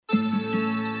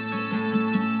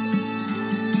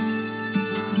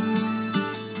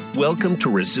Welcome to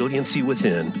Resiliency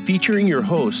Within, featuring your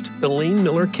host, Elaine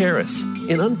Miller Karras.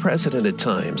 In unprecedented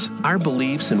times, our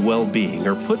beliefs and well-being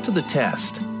are put to the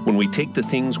test. When we take the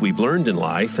things we've learned in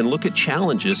life and look at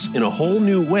challenges in a whole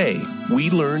new way,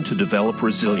 we learn to develop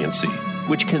resiliency,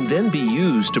 which can then be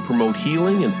used to promote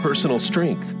healing and personal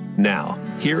strength. Now,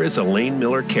 here is Elaine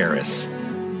Miller Karras.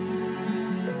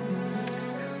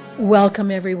 Welcome,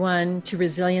 everyone, to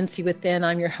Resiliency Within.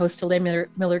 I'm your host, Elaine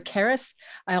Miller Karras.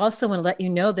 I also want to let you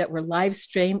know that we're live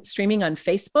streaming on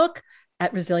Facebook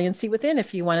at Resiliency Within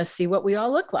if you want to see what we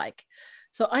all look like.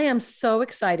 So I am so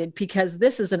excited because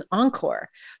this is an encore.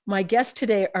 My guests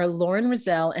today are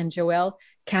Roselle and Joelle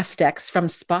Casteix from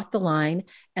SpotTheLine,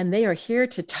 and they are here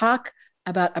to talk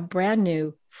about a brand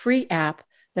new free app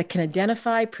that can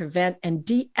identify, prevent, and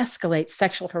de-escalate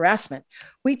sexual harassment.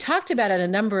 We talked about it a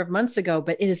number of months ago,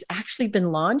 but it has actually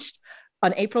been launched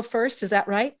on April 1st. Is that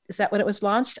right? Is that when it was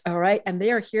launched? All right. And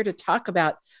they are here to talk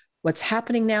about what's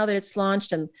happening now that it's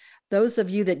launched. And those of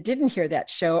you that didn't hear that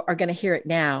show are going to hear it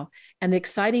now, and the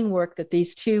exciting work that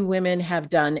these two women have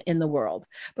done in the world.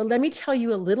 But let me tell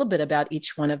you a little bit about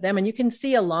each one of them. And you can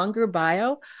see a longer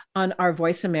bio on our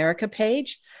Voice America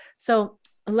page. So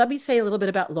let me say a little bit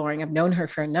about Lauren. I've known her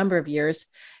for a number of years,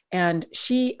 and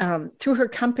she, through her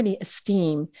company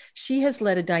Esteem, she has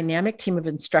led a dynamic team of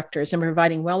instructors and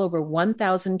providing well over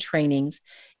 1,000 trainings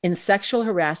in sexual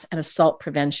harassment and assault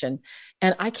prevention.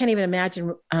 And I can't even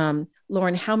imagine,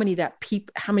 Lauren, how many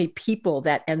people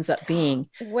that ends up being.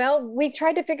 Well, we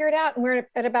tried to figure it out, and we're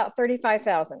at about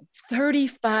 35,000.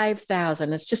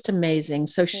 35,000. It's just amazing.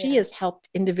 So she has helped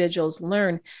individuals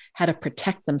learn how to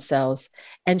protect themselves.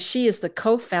 And she is the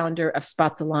co-founder of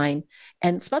SpotTheLine.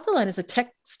 And SpotTheLine is a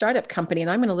tech startup company,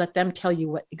 and I'm going to let them tell you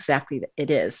what exactly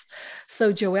it is.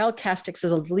 So Joelle Casteix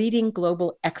is a leading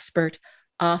global expert,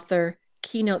 author,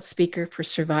 keynote speaker for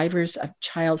survivors of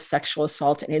child sexual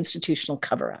assault and institutional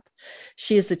cover-up.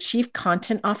 She is the chief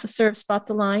content officer of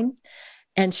SpotTheLine,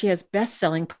 and she has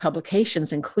best-selling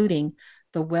publications, including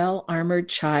The Well-Armored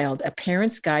Child, A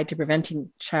Parent's Guide to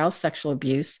Preventing Child Sexual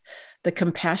Abuse, The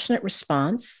Compassionate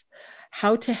Response,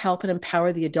 How to Help and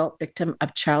Empower the Adult Victim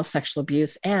of Child Sexual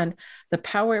Abuse, and The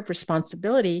Power of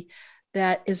Responsibility,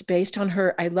 that is based on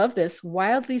her, I love this,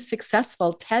 wildly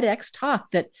successful TEDx talk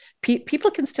that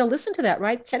people can still listen to that,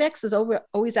 right? TEDx is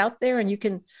always out there, and you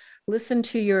can listen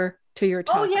to your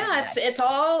talk. Oh yeah, it's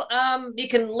all, you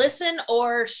can listen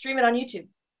or stream it on YouTube.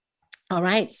 All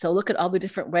right, so look at all the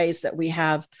different ways that we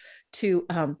have to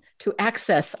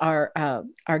access our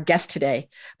guest today.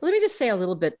 But let me just say a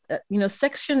little bit,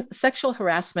 sexual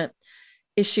harassment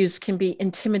issues can be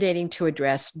intimidating to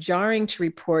address, jarring to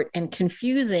report, and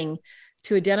confusing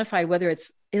to identify whether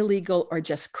it's illegal or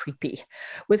just creepy.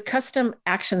 With custom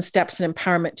action steps and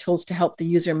empowerment tools to help the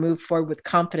user move forward with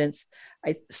confidence,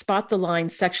 I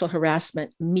SpotTheLine sexual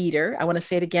harassment meter. I want to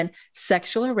say it again,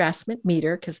 sexual harassment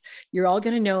meter, because you're all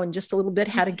going to know in just a little bit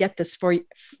how to get this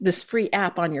free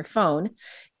app on your phone,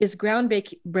 is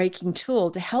groundbreaking tool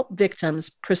to help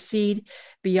victims proceed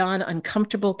beyond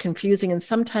uncomfortable, confusing, and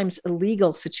sometimes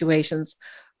illegal situations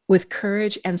with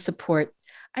courage and support.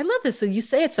 I love this. So you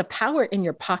say it's a power in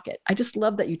your pocket. I just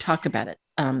love that you talk about it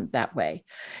that way.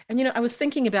 And, I was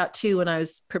thinking about too, when I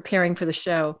was preparing for the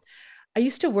show, I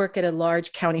used to work at a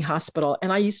large county hospital,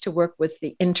 and I used to work with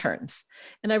the interns.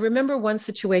 And I remember one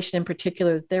situation in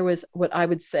particular, there was what I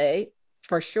would say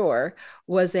for sure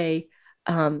was a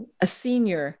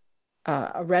senior,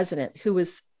 a resident who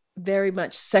was very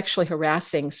much sexually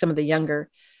harassing some of the younger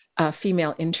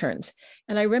female interns.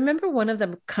 And I remember one of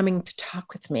them coming to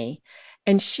talk with me,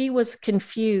 and she was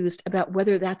confused about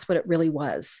whether that's what it really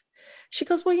was. She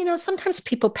goes, well, sometimes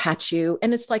people pat you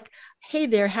and it's like, hey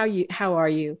there, how are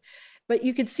you? But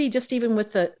you could see just even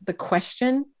with the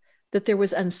question that there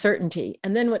was uncertainty.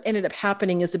 And then what ended up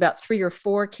happening is about 3 or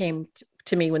 4 came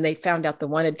to me when they found out the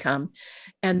one had come.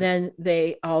 And then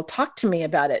they all talked to me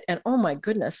about it. And oh my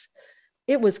goodness,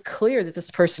 it was clear that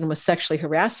this person was sexually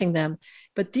harassing them.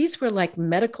 But these were like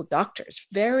medical doctors,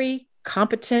 very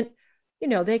competent.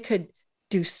 They could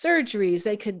do surgeries,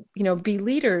 they could, be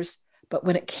leaders. But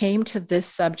when it came to this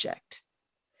subject,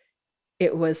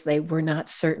 they were not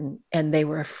certain and they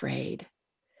were afraid.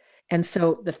 And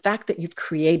so the fact that you've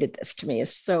created this to me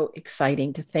is so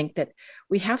exciting, to think that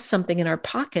we have something in our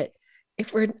pocket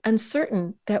if we're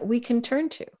uncertain that we can turn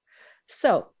to.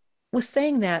 So with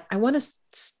saying that, I want to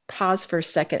pause for a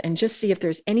second and just see if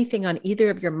there's anything on either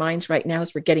of your minds right now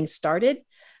as we're getting started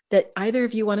that either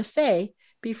of you want to say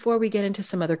before we get into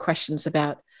some other questions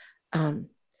about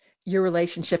your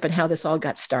relationship and how this all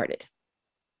got started.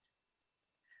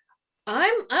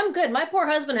 I'm good. My poor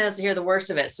husband has to hear the worst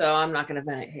of it, so I'm not going to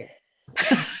vent it here.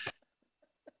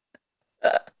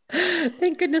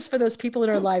 Thank goodness for those people in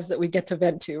our lives that we get to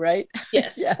vent to, right?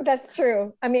 Yes. Yes. That's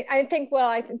true. I mean, I think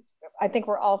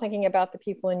we're all thinking about the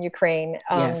people in Ukraine.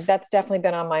 Yes. That's definitely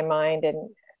been on my mind.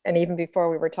 And even before,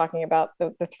 we were talking about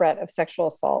the threat of sexual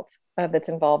assault that's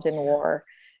involved in war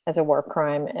as a war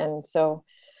crime. And so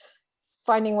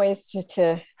finding ways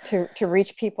to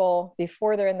reach people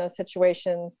before they're in those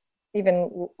situations,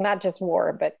 even not just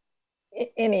war, but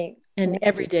any in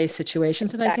everyday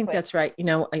situations. And I think that's right.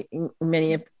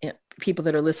 Many people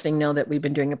that are listening know that we've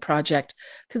been doing a project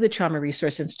through the Trauma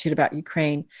Resource Institute about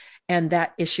Ukraine. And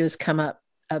that issue has come up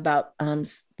about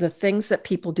the things that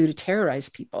people do to terrorize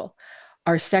people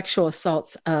are sexual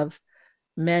assaults of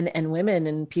men and women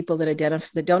and people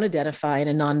that don't identify in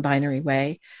a non-binary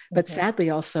way, but sadly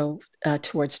also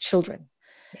towards children.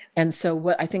 Yes. And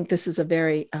so I think this is a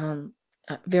very,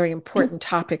 very important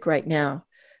topic right now.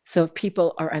 So if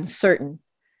people are uncertain,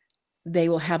 they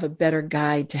will have a better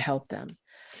guide to help them.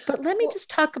 But let me just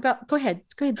talk about, go ahead.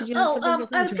 Did you have something?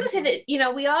 I was going to say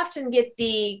that, we often get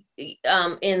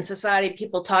in society,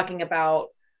 people talking about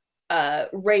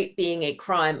rape being a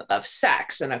crime of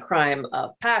sex and a crime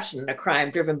of passion and a crime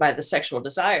driven by the sexual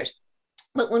desires.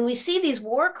 But when we see these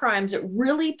war crimes, it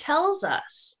really tells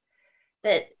us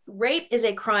that rape is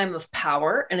a crime of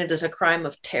power, and it is a crime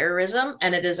of terrorism,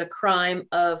 and it is a crime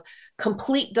of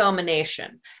complete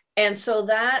domination. And so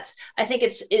I think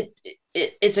it's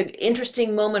an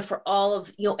interesting moment for all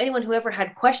of, anyone who ever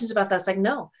had questions about that. It's like,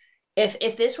 no,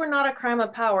 if this were not a crime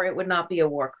of power, it would not be a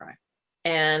war crime.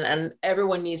 And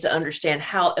everyone needs to understand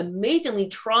how amazingly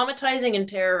traumatizing and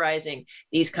terrorizing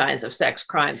these kinds of sex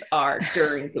crimes are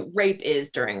rape is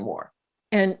during war.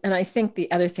 And I think the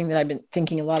other thing that I've been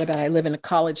thinking a lot about, I live in a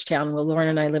college town. Well, Lauren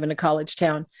and I live in a college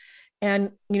town.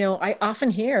 And, I often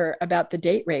hear about the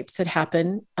date rapes that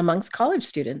happen amongst college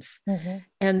students. Mm-hmm.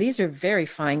 And these are very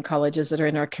fine colleges that are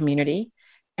in our community.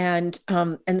 And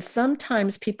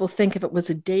sometimes people think if it was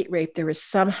a date rape, there was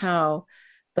somehow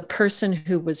the person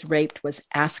who was raped was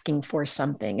asking for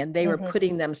something and they were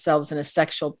putting themselves in a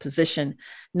sexual position,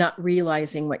 not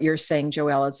realizing what you're saying,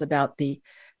 Joelle, is about the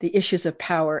issues of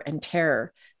power and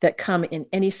terror that come in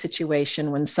any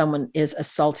situation when someone is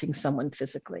assaulting someone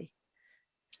physically.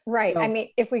 Right. So, I mean,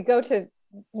 if we go to,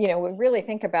 we really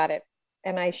think about it,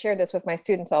 and I share this with my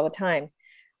students all the time,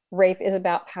 rape is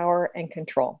about power and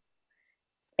control.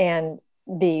 And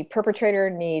the perpetrator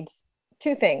needs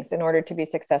two things in order to be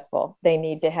successful. They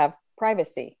need to have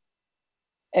privacy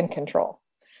and control,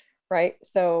 right?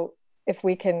 So if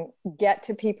we can get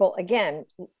to people, again,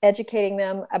 educating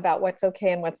them about what's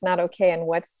okay and what's not okay, and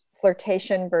what's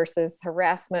flirtation versus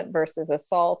harassment versus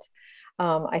assault,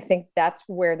 I think that's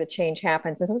where the change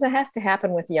happens. And so it has to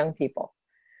happen with young people.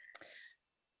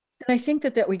 And I think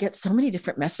that we get so many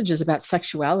different messages about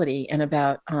sexuality and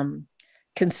about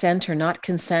consent or not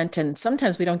consent. And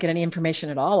sometimes we don't get any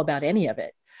information at all about any of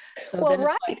it. So well, then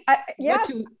it's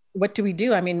like, what do we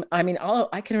do? I mean,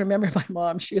 I can remember my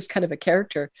mom, she was kind of a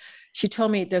character. She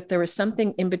told me that there was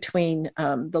something in between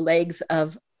the legs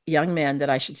of young men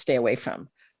that I should stay away from.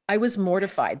 I was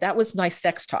mortified. That was my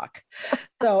sex talk.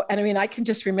 So, and I can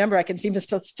just remember, I can seem to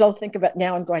still think of it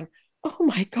now and going, oh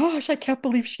my gosh, I can't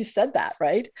believe she said that.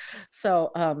 Right.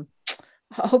 So,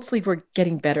 hopefully we're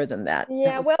getting better than that.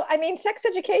 Yeah. Well, sex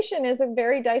education is a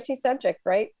very dicey subject,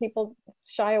 right? People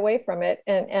shy away from it.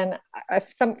 And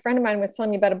some friend of mine was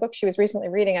telling me about a book she was recently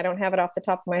reading. I don't have it off the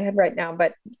top of my head right now,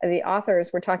 but the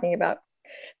authors were talking about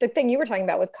the thing you were talking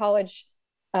about with college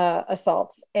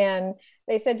assaults. And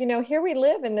they said, here we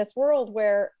live in this world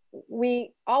where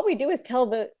all we do is tell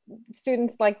the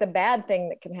students like the bad thing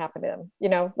that can happen to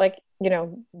them,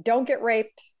 don't get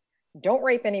raped, don't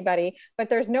rape anybody, but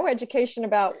there's no education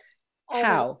about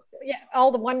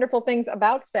all the wonderful things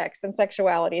about sex and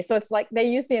sexuality. So it's like they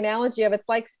use the analogy of, it's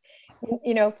like,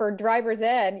 for driver's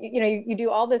ed, you do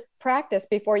all this practice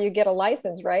before you get a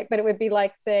license, right? But it would be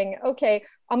like saying, okay,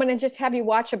 I'm going to just have you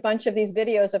watch a bunch of these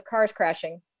videos of cars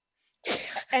crashing.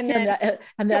 And then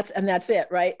that's it,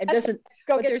 right? It doesn't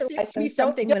go get your license. To be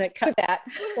something don't when it comes that.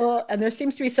 Well, and there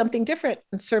seems to be something different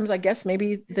in terms, I guess,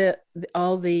 maybe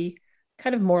all the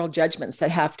kind of moral judgments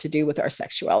that have to do with our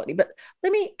sexuality. But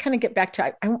let me kind of get back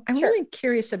to, I'm Sure. really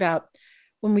curious about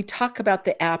when we talk about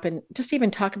the app and just even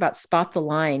talk about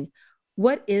SpotTheLine.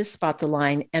 What is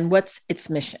SpotTheLine and what's its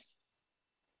mission?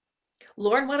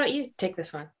 Lauren, why don't you take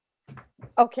this one?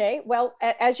 Okay. Well,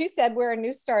 as you said, we're a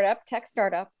new tech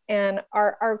startup, and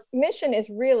our mission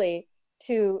is really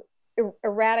to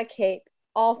eradicate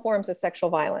all forms of sexual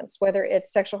violence, whether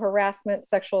it's sexual harassment,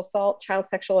 sexual assault, child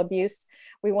sexual abuse.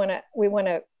 We want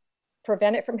to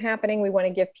prevent it from happening. We want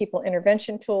to give people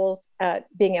intervention tools,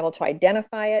 being able to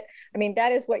identify it.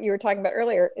 That is what you were talking about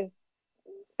earlier, is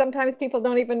sometimes people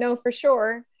don't even know for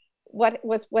sure what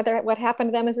happened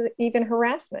to them is even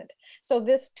harassment. So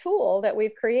this tool that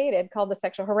we've created called the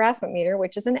Sexual Harassment Meter,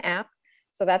 which is an app,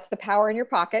 so that's the power in your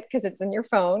pocket because it's in your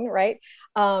phone, right?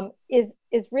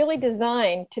 Is really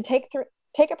designed to take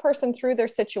a person through their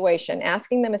situation,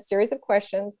 asking them a series of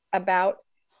questions about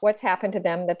what's happened to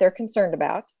them that they're concerned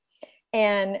about.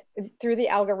 And through the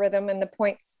algorithm and the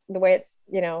points, the way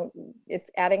it's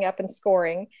adding up and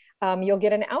scoring, you'll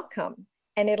get an outcome,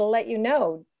 and it'll let you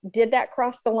know, did that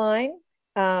cross the line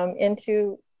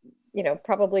into,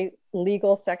 probably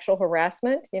legal sexual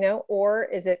harassment, or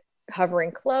is it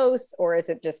hovering close, or is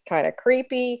it just kind of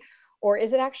creepy, or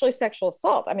is it actually sexual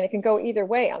assault? I mean, it can go either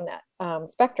way on that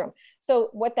spectrum. So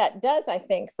what that does, I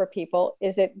think, for people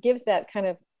is it gives that kind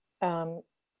of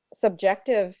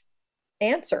subjective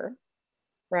answer,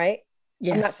 right?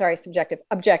 Yes. I'm not sorry,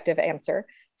 objective answer.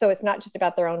 So it's not just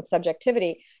about their own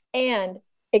subjectivity, and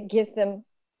it gives them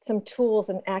some tools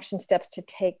and action steps to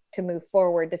take to move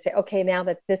forward, to say, okay, now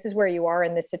that this is where you are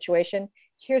in this situation,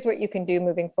 here's what you can do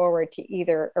moving forward to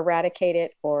either eradicate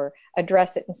it or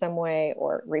address it in some way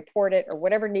or report it or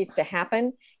whatever needs to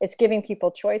happen. It's giving people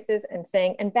choices and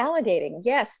saying and validating,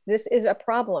 yes, this is a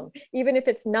problem. Even if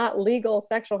it's not legal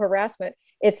sexual harassment,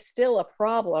 it's still a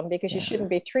problem because you shouldn't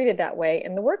be treated that way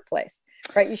in the workplace,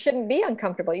 right? You shouldn't be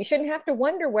uncomfortable. You shouldn't have to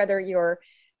wonder whether your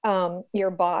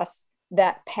boss,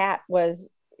 that pat was,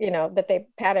 that they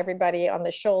pat everybody on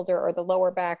the shoulder or the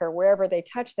lower back or wherever they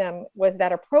touch them, was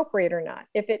that appropriate or not?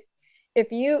 If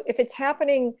it's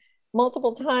happening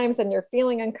multiple times and you're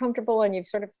feeling uncomfortable and you've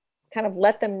sort of kind of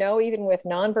let them know, even with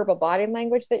nonverbal body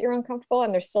language, that you're uncomfortable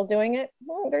and they're still doing it,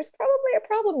 there's probably a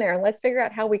problem there. And let's figure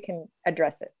out how we can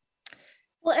address it.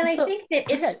 Well, and I think that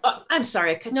it's, I'm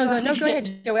sorry. Go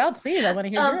ahead, Joelle, please. I want to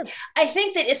hear yours. I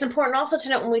think that it's important also to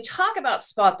note when we talk about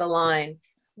Spot the Line,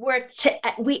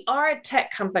 we are a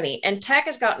tech company, and tech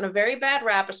has gotten a very bad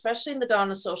rap, especially in the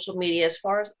dawn of social media, as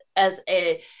far as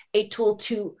a tool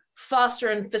to foster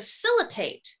and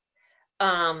facilitate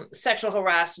sexual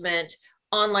harassment,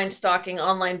 online stalking,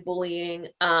 online bullying,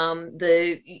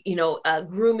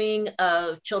 grooming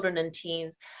of children and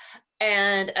teens.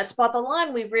 And at Spot the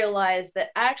Line, we've realized that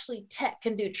actually tech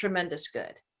can do tremendous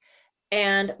good.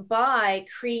 And by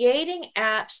creating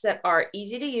apps that are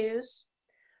easy to use,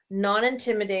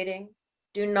 non-intimidating,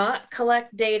 do not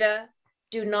collect data,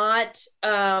 do not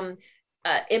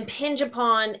impinge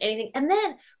upon anything. And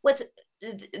then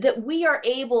that we are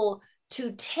able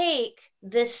to take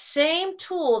this same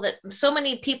tool that so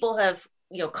many people have,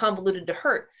 convoluted to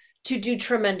hurt, to do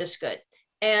tremendous good.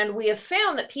 And we have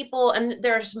found that people, and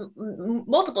there's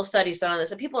multiple studies done on this,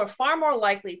 that people are far more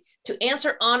likely to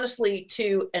answer honestly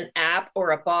to an app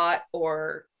or a bot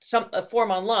or a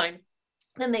form online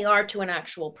than they are to an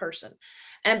actual person.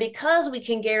 And because we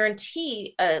can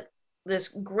guarantee this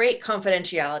great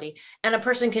confidentiality, and a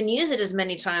person can use it as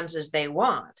many times as they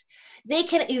want, they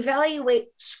can evaluate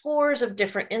scores of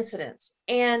different incidents.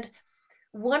 And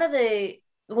when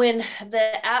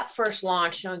the app first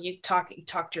launched, you talk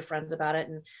to your friends about it,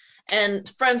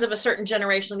 and friends of a certain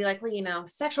generation will be like, well,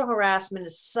 sexual harassment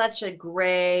is such a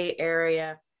gray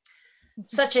area,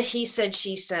 such a he said,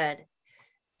 she said.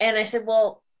 And I said,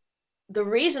 well, the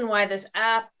reason why this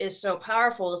app is so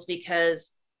powerful is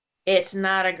because it's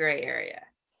not a gray area.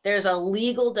 There's a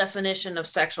legal definition of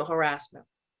sexual harassment.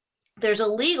 There's a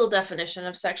legal definition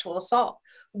of sexual assault.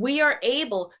 We are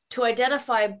able to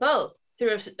identify both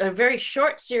through a very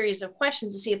short series of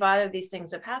questions to see if either of these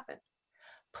things have happened.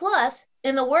 Plus,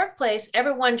 in the workplace,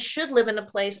 everyone should live in a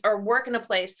place or work in a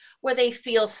place where they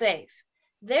feel safe.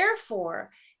 Therefore,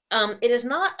 it is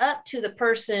not up to the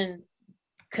person,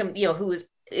 who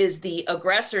is the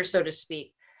aggressor, so to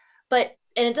speak,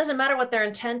 and it doesn't matter what their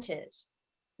intent is.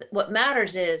 What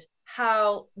matters is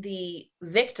how the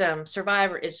victim,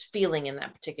 survivor, is feeling in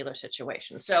that particular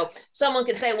situation. So someone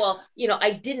could say, well,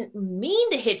 I didn't mean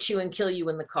to hit you and kill you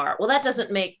in the car. Well, that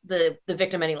doesn't make the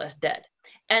victim any less dead.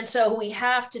 And so we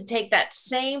have to take that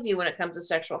same view when it comes to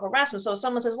sexual harassment. So if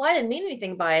someone says, well, I didn't mean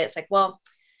anything by it, it's like, well,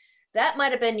 that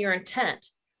might have been your intent,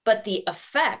 but the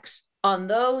effects on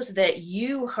those that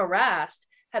you harassed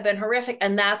have been horrific,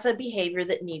 and that's a behavior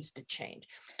that needs to change.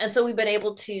 And so we've been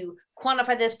able to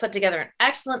quantify this, put together an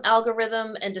excellent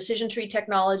algorithm and decision tree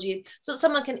technology so that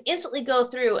someone can instantly go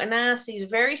through and ask these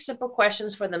very simple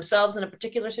questions for themselves in a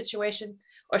particular situation,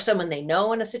 or someone they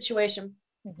know in a situation,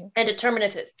 and determine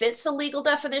if it fits the legal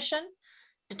definition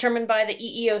determined by the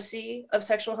EEOC of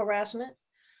sexual harassment,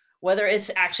 whether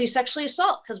it's actually sexual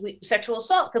assault,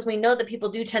 because we know that people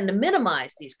do tend to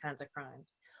minimize these kinds of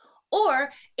crimes. Or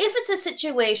if it's a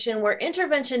situation where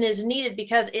intervention is needed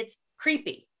because it's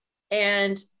creepy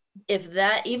and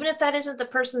even if that isn't the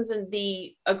person's and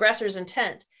the aggressor's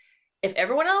intent, if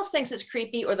everyone else thinks it's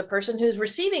creepy, or the person who's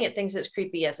receiving it thinks it's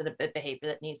creepy, as a behavior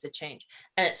that needs to change.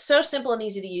 And it's so simple and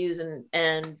easy to use. And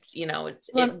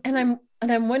I'm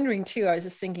wondering too, I was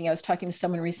just thinking, I was talking to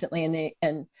someone recently,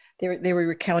 and they were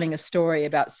recounting a story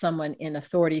about someone in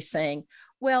authority saying,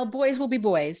 well, boys will be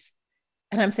boys.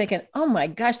 And I'm thinking, oh my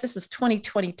gosh, this is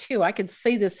 2022. I could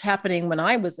see this happening when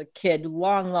I was a kid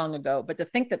long, long ago. But to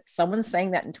think that someone's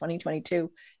saying that in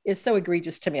 2022 is so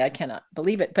egregious to me. I cannot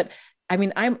believe it. But I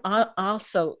mean, I'm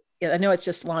also, I know it's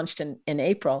just launched in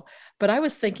April, but I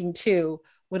was thinking too,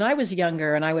 when I was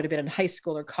younger and I would have been in high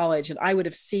school or college, and I would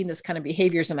have seen this kind of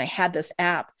behaviors, and I had this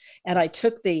app, and I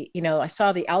took I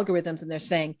saw the algorithms, and they're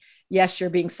saying, yes, you're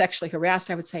being sexually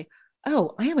harassed. I would say,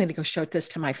 oh, I am going to go show this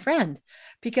to my friend,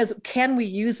 because can we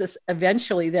use this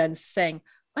eventually then saying,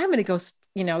 I'm going to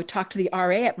go, talk to the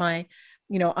RA at my,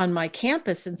 on my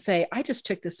campus and say, I just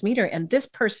took this meter and this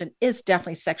person is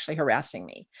definitely sexually harassing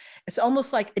me. It's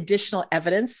almost like additional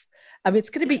evidence. I mean, it's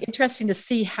going to be interesting to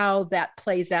see how that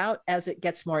plays out as it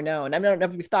gets more known. I don't know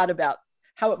if you've thought about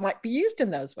how it might be used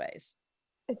in those ways.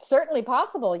 It's certainly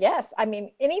possible. Yes. I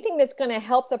mean, anything that's going to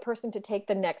help the person to take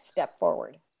the next step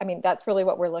forward. I mean, that's really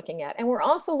what we're looking at. And we're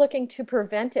also looking to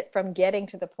prevent it from getting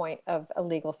to the point of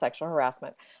illegal sexual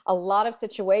harassment. A lot of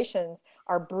situations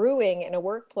are brewing in a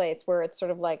workplace where it's sort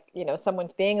of like,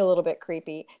 someone's being a little bit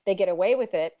creepy. They get away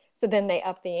with it. So then they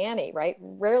up the ante, right?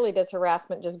 Rarely does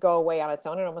harassment just go away on its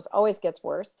own. It almost always gets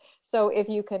worse. So if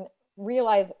you can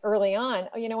realize early on,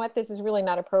 oh, you know what, this is really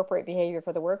not appropriate behavior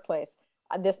for the workplace.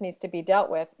 This needs to be dealt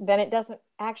with, then it doesn't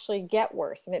actually get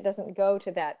worse, and it doesn't go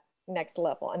to that next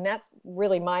level. And that's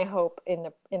really my hope in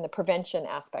the prevention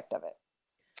aspect of it.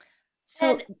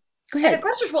 So go ahead. And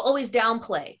aggressors will always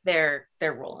downplay their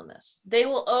role in this. They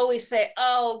will always say,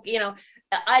 oh,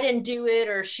 I didn't do it,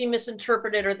 or she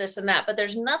misinterpreted, or this and that. But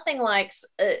there's nothing like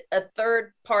a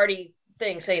third party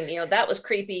thing saying, that was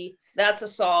creepy, that's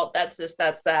assault, that's this,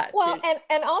 that's that. Well,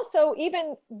 and also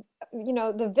even,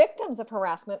 the victims of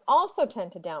harassment also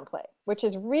tend to downplay, which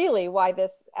is really why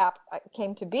this app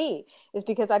came to be, is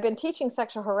because I've been teaching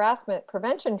sexual harassment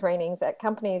prevention trainings at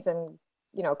companies and,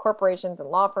 corporations and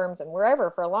law firms and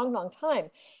wherever for a long, long time.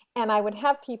 And I would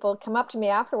have people come up to me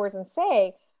afterwards and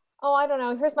say, oh, I don't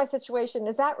know, here's my situation.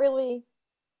 Is that really,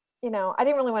 I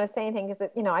didn't really want to say anything because,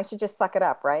 I should just suck it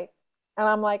up, right? And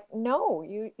I'm like, no,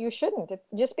 you shouldn't.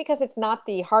 Just because it's not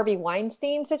the Harvey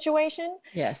Weinstein situation,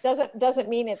 yes, doesn't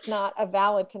mean it's not a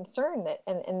valid concern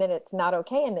and that it's not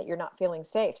okay and that you're not feeling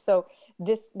safe. So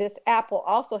this app will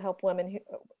also help women,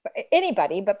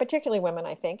 anybody, but particularly women,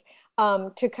 I think,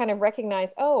 to kind of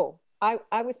recognize, oh,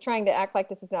 I was trying to act like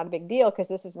this is not a big deal because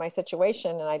this is my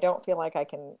situation and I don't feel like I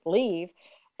can leave.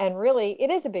 And really, it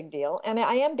is a big deal, and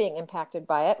I am being impacted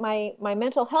by it. My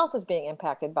mental health is being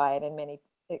impacted by it in many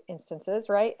instances,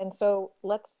 right? And so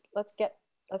let's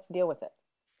deal with it.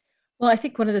 Well, I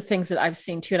think one of the things that I've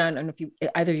seen too, and I don't know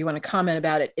if either of you want to comment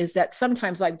about it, is that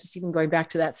sometimes, I'm just even going back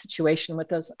to that situation with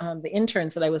those the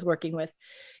interns that I was working with,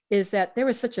 is that there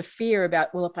was such a fear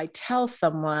about, well, if I tell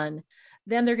someone,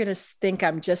 then they're going to think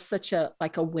I'm just such a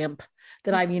wimp,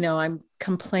 that I'm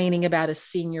complaining about a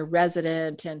senior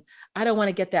resident, and I don't want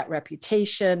to get that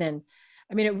reputation. And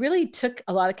I mean, it really took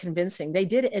a lot of convincing. They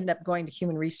did end up going to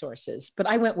human resources, but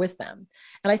I went with them.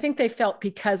 And I think they felt,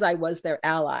 because I was their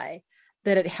ally,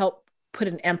 that it helped put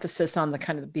an emphasis on the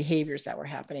kind of behaviors that were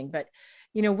happening. But,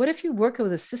 what if you work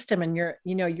with a system and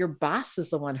your boss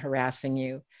is the one harassing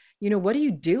you? What do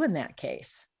you do in that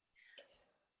case?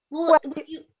 Well,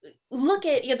 you look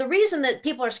at, the reason that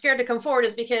people are scared to come forward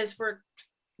is because for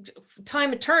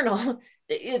time eternal,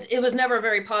 it was never a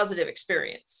very positive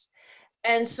experience.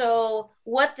 And so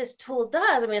what this tool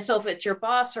does, so if it's your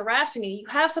boss harassing you, you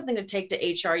have something to take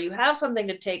to HR, you have something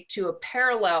to take to a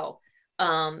parallel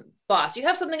boss, you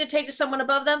have something to take to someone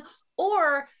above them,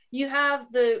 or you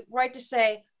have the right to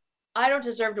say, I don't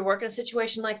deserve to work in a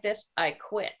situation like this, I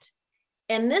quit.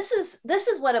 And this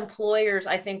is what employers,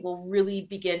 I think, will really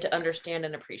begin to understand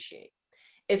and appreciate.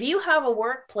 If you have a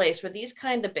workplace where these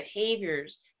kind of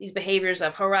behaviors, these behaviors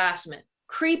of harassment,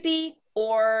 creepy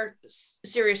or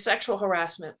serious sexual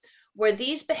harassment, where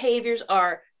these behaviors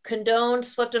are condoned,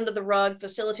 swept under the rug,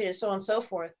 facilitated, so on and so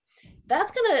forth,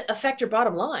 that's going to affect your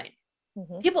bottom line.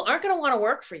 Mm-hmm. People aren't going to want to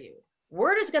work for you.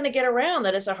 Word is going to get around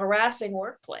that it's a harassing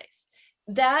workplace.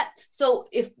 So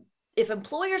if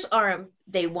employers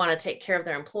they want to take care of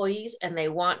their employees and they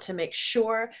want to make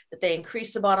sure that they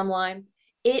increase the bottom line,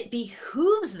 it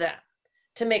behooves them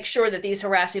to make sure that these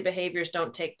harassing behaviors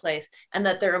don't take place and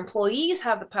that their employees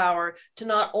have the power to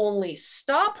not only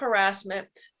stop harassment,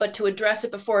 but to address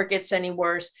it before it gets any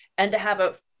worse and to have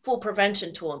a full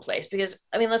prevention tool in place. Because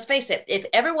I mean, let's face it, if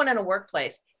everyone in a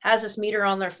workplace has this meter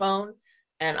on their phone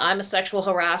and I'm a sexual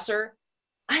harasser,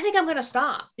 I think I'm going to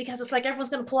stop, because it's like everyone's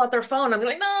going to pull out their phone. I'm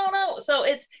like, no. So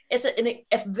it's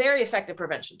a very effective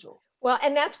prevention tool. Well,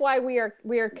 and that's why we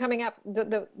are coming up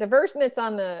the version that's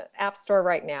on the App Store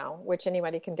right now, which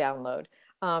anybody can download.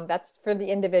 That's for the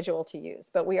individual to use,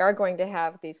 but we are going to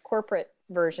have these corporate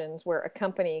versions where a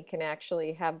company can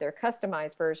actually have their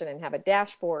customized version and have a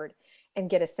dashboard and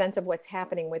get a sense of what's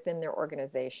happening within their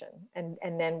organization.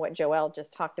 And then what Joelle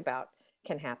just talked about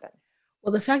can happen.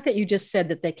 Well, the fact that you just said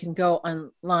that they can go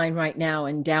online right now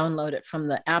and download it from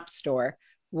the App Store,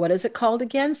 what is it called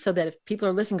again? So that if people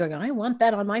are listening going, I want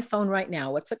that on my phone right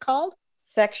now. What's it called?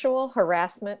 Sexual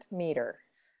Harassment Meter.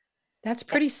 That's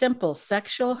pretty simple.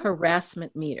 Sexual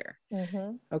Harassment Meter.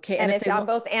 Mm-hmm. Okay. And it's on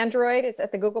both Android, it's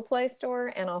at the Google Play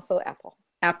Store, and also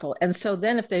Apple. And so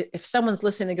then if someone's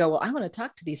listening to go, well, I want to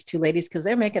talk to these two ladies because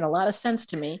they're making a lot of sense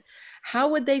to me. How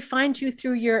would they find you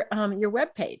through your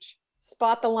webpage?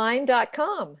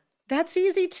 SpotTheLine.com. That's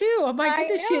easy too. Oh my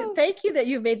goodness. Thank you that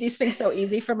you made these things so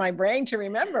easy for my brain to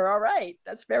remember. All right.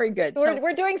 That's very good.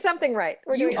 We're doing something right.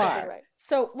 Something right.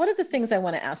 So one of the things I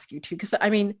want to ask you too, because I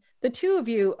mean, the two of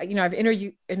you, I've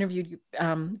interviewed you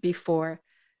before,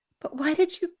 but why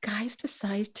did you guys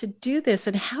decide to do this?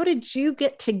 And how did you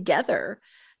get together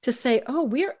to say, oh,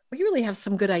 we really have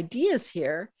some good ideas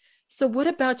here. So what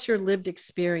about your lived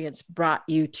experience brought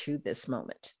you to this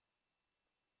moment?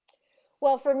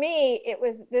 Well, for me,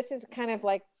 this is kind of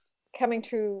like coming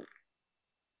to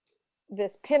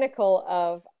this pinnacle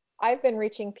of, I've been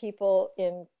reaching people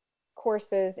in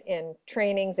courses, in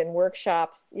trainings, and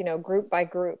workshops, group by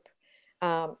group.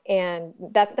 And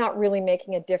that's not really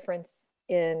making a difference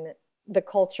in the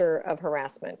culture of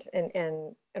harassment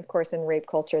and of course in rape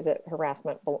culture that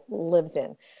harassment lives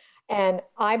in. And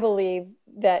I believe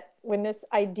that when this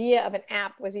idea of an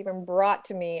app was even brought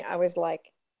to me, I was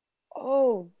like,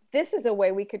 oh, this is a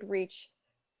way we could reach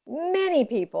many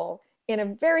people in a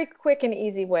very quick and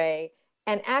easy way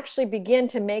and actually begin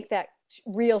to make that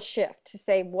real shift to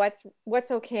say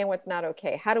what's okay and what's not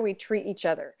okay. How do we treat each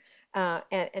other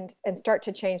and start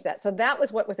to change that? So that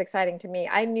was what was exciting to me.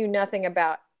 I knew nothing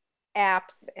about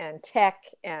apps and tech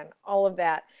and all of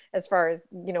that as far as,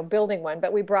 building one,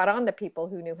 but we brought on the people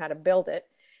who knew how to build it.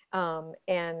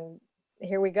 And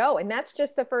here we go. And that's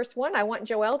just the first one. I want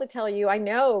Joelle to tell you, I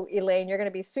know, Elaine, you're going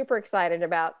to be super excited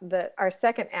about our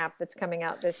second app that's coming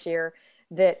out this year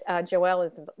that Joelle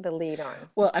is the lead on.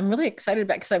 Well, I'm really excited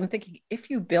about, because I'm thinking, if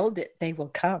you build it, they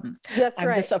will come. That's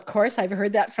right. Of course, I've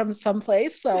heard that from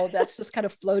someplace. So that's just kind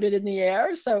of floated in the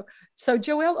air. So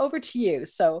Joelle, over to you.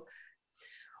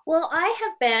 Well, I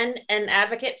have been an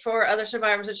advocate for other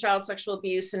survivors of child sexual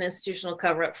abuse and institutional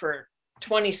cover-up for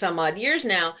 20 some odd years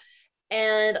now.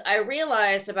 And I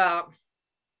realized about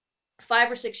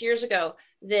 5 or 6 years ago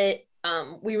that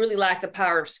we really lack the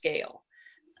power of scale.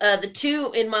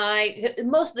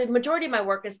 The majority of my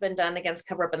work has been done against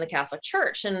cover-up in the Catholic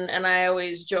Church. And I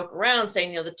always joke around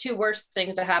saying, the two worst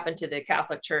things to happen to the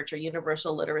Catholic Church are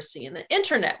universal literacy and the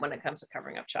internet when it comes to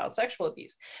covering up child sexual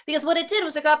abuse. Because what it did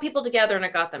was it got people together and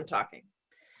it got them talking.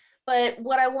 But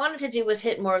what I wanted to do was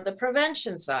hit more of the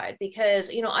prevention side, because,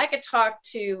 I could talk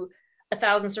to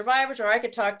 1,000 survivors, or I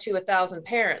could talk to 1,000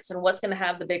 parents, and what's going to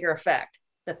have the bigger effect?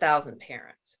 The 1,000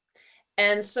 parents.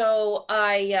 And so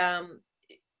I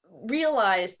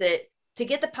realized that to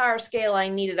get the power scale I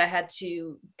needed, I had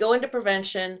to go into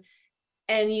prevention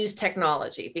and use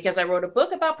technology, because I wrote a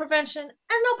book about prevention,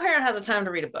 and no parent has the time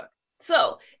to read a book.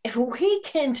 So if we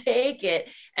can take it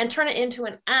and turn it into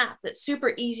an app that's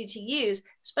super easy to use,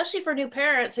 especially for new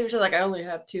parents who's just like, I only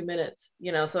have 2 minutes,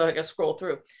 so I can scroll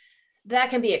through,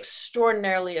 that can be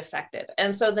extraordinarily effective.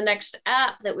 And so the next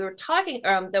app that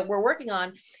we're working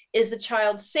on is the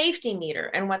child safety meter.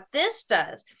 And what this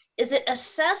does is it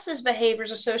assesses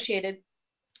behaviors associated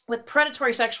with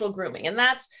predatory sexual grooming. And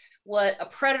that's what a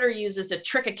predator uses to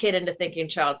trick a kid into thinking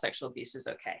child sexual abuse is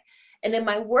okay. And in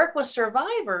my work with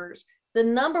survivors, the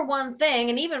number one thing,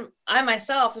 and even I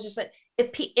myself, is just that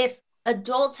if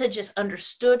adults had just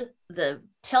understood the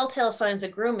telltale signs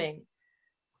of grooming,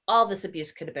 all this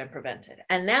abuse could have been prevented.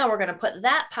 And now we're going to put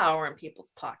that power in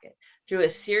people's pocket through a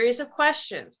series of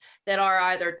questions that are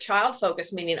either child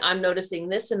focused, meaning I'm noticing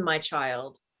this in my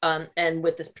child and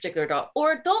with this particular adult,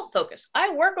 or adult focused.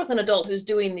 I work with an adult who's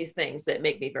doing these things that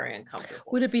make me very uncomfortable.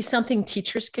 Would it be something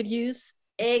teachers could use?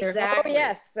 Exactly. Oh,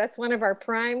 yes. That's one of our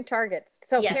prime targets.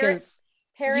 So yes.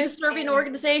 Parents, youth serving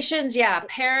organizations,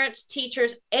 parents,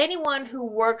 teachers, anyone who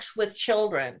works with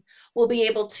children will be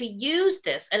able to use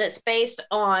this. And it's based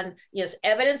on, it's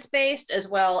evidence-based as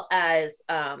well as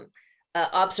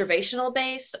observational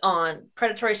based on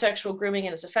predatory sexual grooming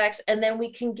and its effects. And then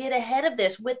we can get ahead of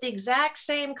this with the exact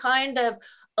same kind of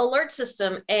alert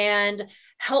system and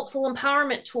helpful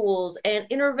empowerment tools and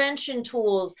intervention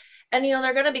tools. And, there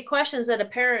are going to be questions that a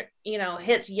parent,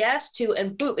 hits yes to,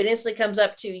 and boop, it instantly comes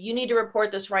up to, you need to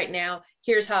report this right now.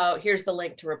 Here's the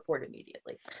link to report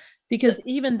immediately. Because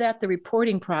even the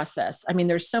reporting process,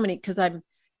 there's so many, because I'm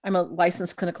a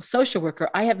licensed clinical social worker.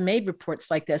 I have made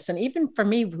reports like this. And even for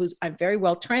me, I'm very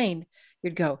well trained,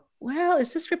 you'd go, well,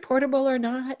 is this reportable or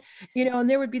not? And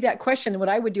there would be that question. And what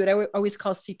I would do, I would always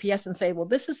call CPS and say, well,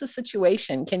 this is a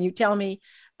situation. Can you tell me,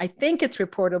 I think it's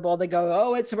reportable. They go,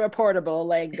 oh, it's reportable.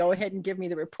 Like, go ahead and give me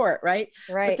the report. Right.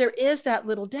 But there is that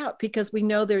little doubt because we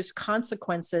know there's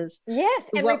consequences to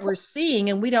what we're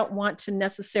seeing. And we don't want to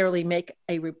necessarily make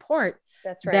a report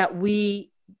that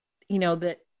we,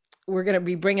 that we're going to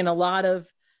be bringing a lot of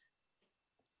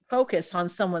focus on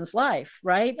someone's life.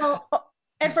 Right. Well,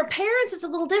 and for parents, it's a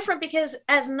little different because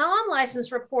as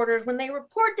non-licensed reporters, when they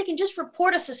report, they can just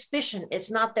report a suspicion.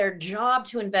 It's not their job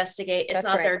to investigate. It's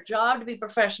not their job to be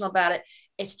professional about it.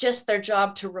 It's just their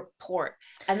job to report.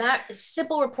 And that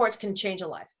simple reports can change a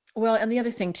life. Well, and the other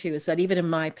thing too, is that even in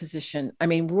my position,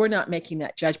 we're not making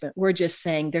that judgment. We're just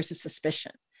saying there's a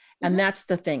suspicion. Mm-hmm. And that's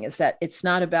the thing, is that it's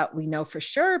not about, we know for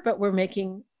sure, but we're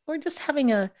just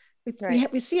having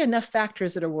we see enough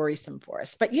factors that are worrisome for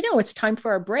us, but it's time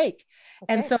for our break.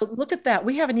 Okay. And so look at that.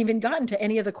 We haven't even gotten to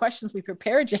any of the questions we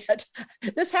prepared yet.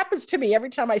 This happens to me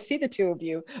every time I see the two of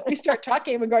you. We start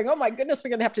talking and we're going, oh my goodness, we're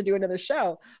going to have to do another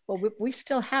show. Well, we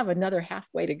still have another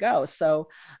halfway to go. So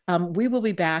we will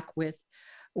be back with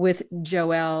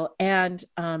Joelle and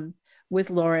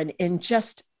with Lauren in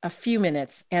just a few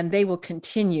minutes, and they will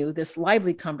continue this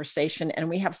lively conversation. And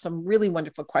we have some really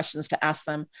wonderful questions to ask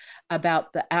them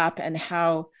about the app and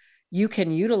how you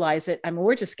can utilize it.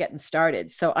 We're just getting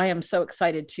started. So I am so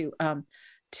excited to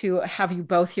have you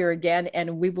both here again,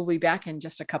 and we will be back in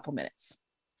just a couple minutes.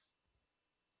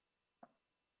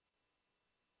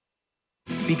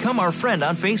 Become our friend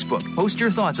on Facebook. Post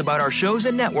your thoughts about our shows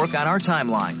and network on our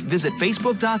timeline. Visit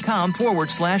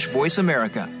facebook.com/Voice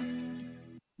America.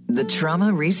 The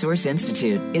Trauma Resource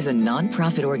Institute is a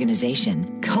nonprofit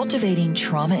organization cultivating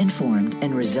trauma-informed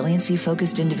and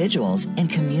resiliency-focused individuals and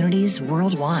communities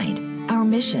worldwide. Our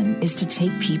mission is to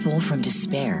take people from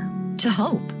despair to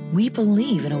hope. We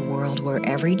believe in a world where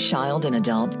every child and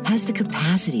adult has the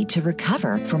capacity to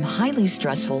recover from highly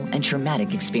stressful and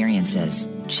traumatic experiences.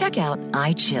 Check out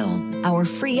iChill, our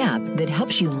free app that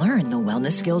helps you learn the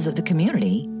wellness skills of the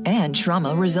community and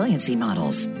trauma resiliency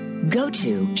models. Go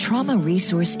to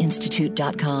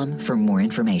traumaresourceinstitute.com for more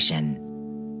information.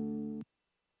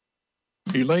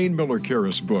 Elaine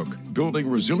Miller-Karras' book, Building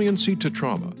Resiliency to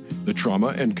Trauma, The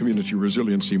Trauma and Community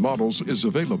Resiliency Models, is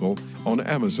available on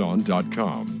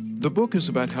Amazon.com. The book is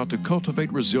about how to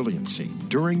cultivate resiliency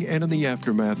during and in the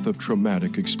aftermath of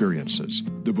traumatic experiences.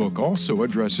 The book also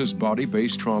addresses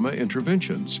body-based trauma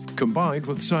interventions, combined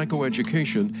with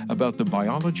psychoeducation about the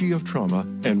biology of trauma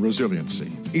and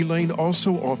resiliency. Elaine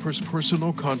also offers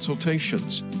personal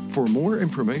consultations. For more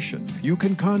information, you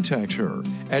can contact her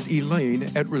at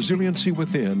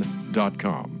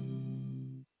elaine@resiliencywithin.com.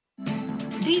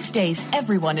 These days,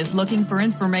 everyone is looking for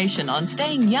information on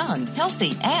staying young,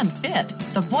 healthy, and fit.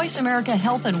 The Voice America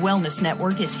Health and Wellness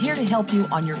Network is here to help you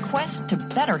on your quest to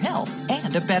better health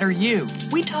and a better you.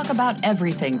 We talk about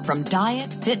everything from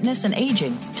diet, fitness, and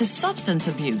aging to substance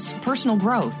abuse, personal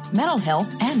growth, mental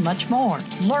health, and much more.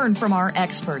 Learn from our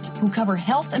experts who cover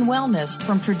health and wellness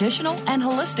from traditional and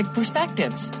holistic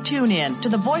perspectives. Tune in to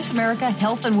the Voice America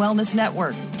Health and Wellness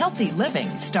Network. Healthy living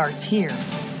starts here.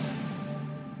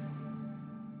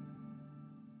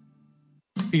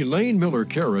 Elaine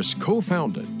Miller-Karras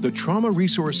co-founded the Trauma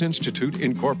Resource Institute,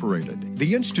 Incorporated.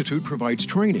 The Institute provides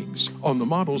trainings on the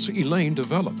models Elaine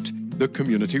developed, the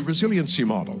Community Resiliency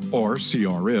Model, or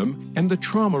CRM, and the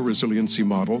Trauma Resiliency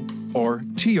Model, or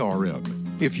TRM.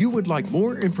 If you would like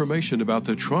more information about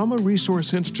the Trauma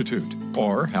Resource Institute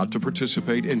or how to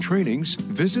participate in trainings,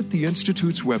 visit the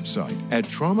Institute's website at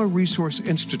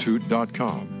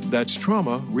traumaresourceinstitute.com. That's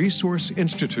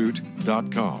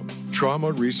traumaresourceinstitute.com.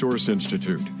 Trauma Resource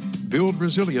Institute. Build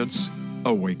resilience,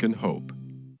 awaken hope.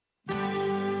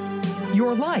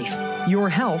 Your life, your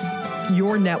health,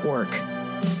 your network.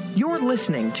 You're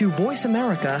listening to Voice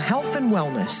America Health and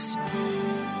Wellness.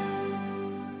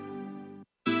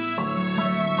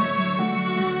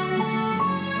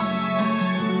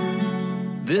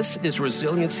 This is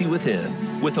Resiliency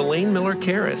Within with Elaine Miller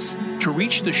Karras. To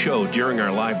reach the show during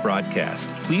our live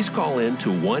broadcast, please call in to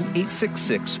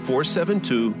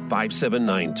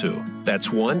 1-866-472-5792. That's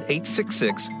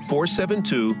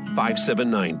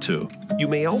 1-866-472-5792. You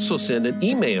may also send an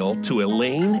email to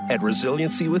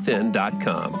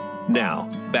elaine@resiliencywithin.com.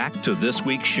 Now, back to this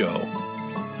week's show.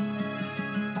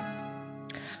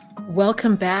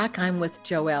 Welcome back. I'm with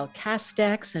Joelle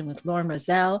Casteix and with Lauren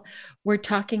Roselle. We're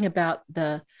talking about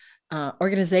the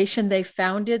organization they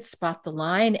founded,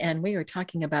 SpotTheLine, and we are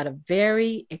talking about a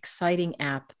very exciting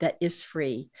app that is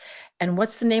free. And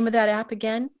what's the name of that app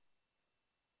again?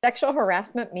 Sexual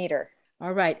Harassment Meter.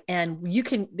 All right, and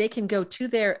they can go to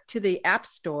the App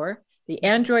Store, the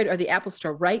Android or the Apple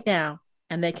Store right now,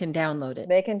 and they can download it.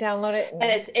 They can download it. And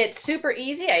it's super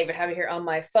easy. I even have it here on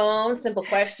my phone, simple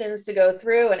questions to go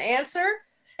through and answer.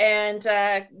 And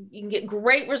you can get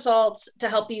great results to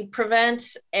help you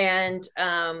prevent and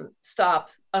stop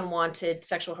unwanted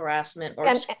sexual harassment or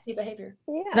behavior.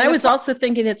 Yeah. And I was also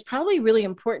thinking it's probably really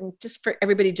important just for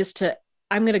everybody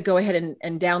I'm going to go ahead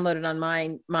and download it on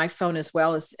my phone as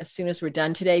well as soon as we're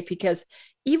done today, because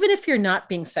even if you're not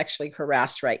being sexually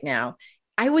harassed right now,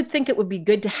 I would think it would be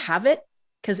good to have it.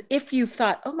 Because if you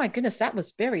thought, oh my goodness, that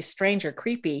was very strange or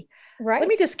creepy, right? Let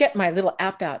me just get my little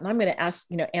app out and I'm going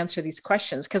to answer these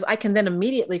questions, because I can then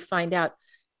immediately find out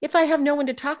if I have no one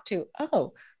to talk to.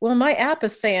 Oh, well, my app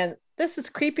is saying this is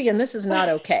creepy and this is not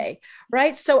okay,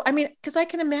 right? So, I mean, because I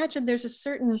can imagine there's a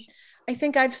certain, I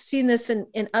think I've seen this in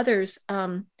others,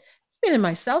 even in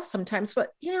myself sometimes, but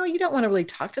you don't want to really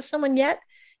talk to someone yet.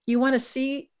 You want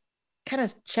to kind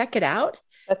of check it out.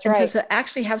 That's right. And to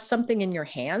actually have something in your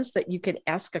hands that you could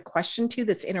ask a question to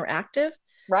that's interactive.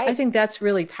 Right. I think that's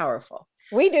really powerful.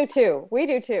 We do too.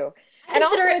 And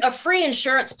also a free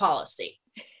insurance policy.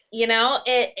 You have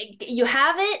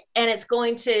it and it's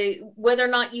going to, whether or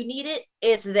not you need it,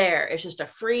 it's there. It's just a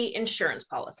free insurance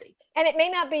policy. And it may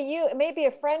not be you. It may be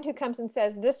a friend who comes and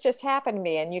says, this just happened to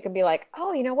me. And you can be like,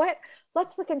 oh, you know what?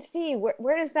 Let's look and see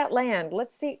where does that land?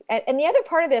 Let's see. And the other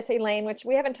part of this, Elaine, which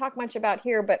we haven't talked much about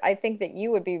here, but I think that you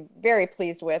would be very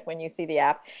pleased with when you see the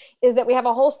app, is that we have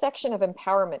a whole section of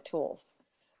empowerment tools,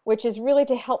 which is really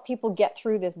to help people get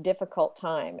through this difficult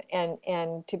time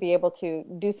and to be able to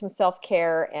do some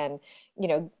self-care and,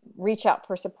 reach out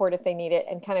for support if they need it,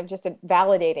 and kind of just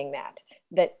validating that,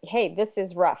 hey, this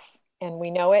is rough and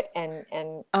we know it. And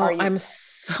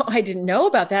I didn't know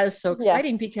about that. It's so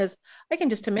exciting because I can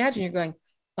just imagine you're going,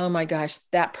 oh my gosh,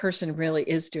 that person really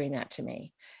is doing that to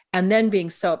me. And then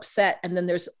being so upset. And then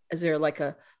is there like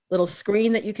a little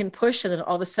screen that you can push and then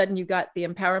all of a sudden you got the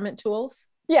empowerment tools?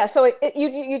 Yeah, so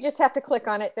you just have to click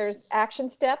on it. There's action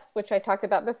steps, which I talked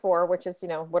about before, which is,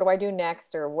 what do I do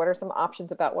next, or what are some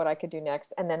options about what I could do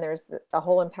next? And then there's the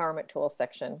whole empowerment tools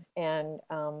section. And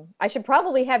I should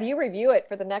probably have you review it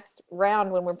for the next round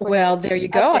when we're putting. Well, there you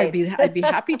go. Updates. I'd be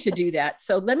happy to do that.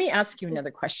 So let me ask you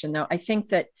another question, though. I think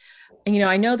that,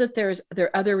 I know that there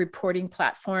are other reporting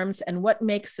platforms, and what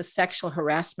makes the sexual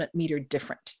harassment meter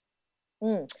different?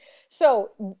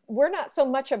 So we're not so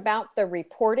much about the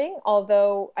reporting,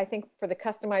 although I think for the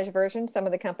customized version, some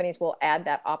of the companies will add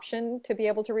that option to be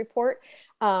able to report.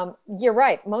 You're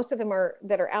right. Most of them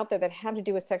that are out there that have to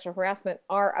do with sexual harassment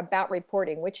are about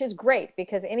reporting, which is great,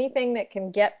 because anything that can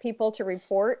get people to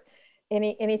report,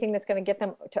 anything that's going to get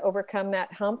them to overcome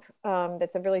that hump,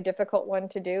 that's a really difficult one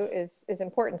to do, is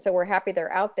important. So we're happy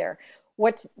they're out there.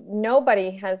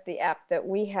 Nobody has the app that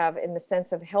we have in the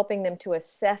sense of helping them to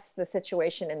assess the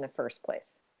situation in the first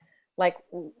place. Like,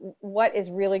 what is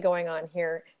really going on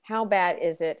here? How bad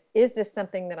is it? Is this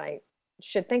something that I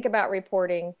should think about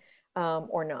reporting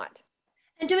or not?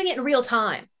 And doing it in real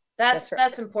time. That's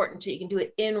right. important too. You can do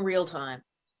it in real time.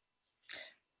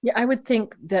 Yeah, I would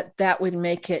think that would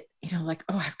make it, like,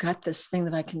 oh, I've got this thing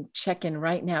that I can check in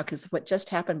right now, because what just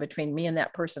happened between me and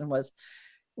that person was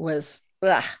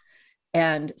blah.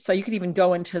 And so you could even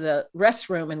go into the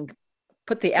restroom and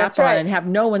put the app on and have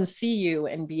no one see you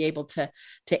and be able to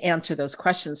answer those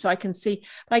questions. So I can see,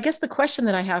 but I guess the question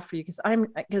that I have for you, because I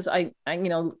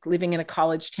living in a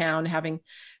college town, having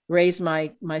raised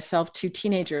myself two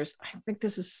teenagers, I think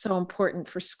this is so important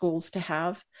for schools to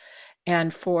have,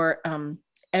 and for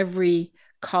every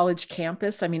college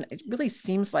campus. I mean, it really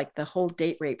seems like the whole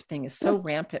date rape thing is so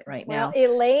rampant right now.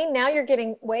 Well, Elaine, now you're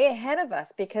getting way ahead of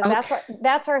us, because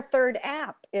that's our third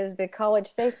app, is the college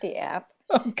safety app.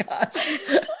 Oh gosh.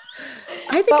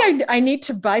 I think I need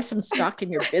to buy some stock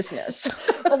in your business.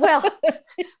 Well,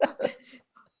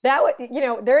 That would,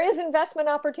 there is investment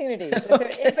opportunities.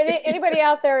 If anybody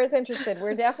out there is interested,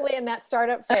 we're definitely in that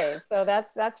startup phase. So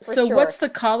that's for sure. So what's the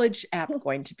college app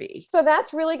going to be? So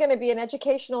that's really going to be an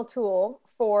educational tool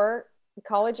for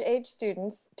college age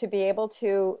students to be able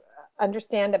to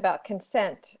understand about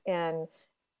consent and,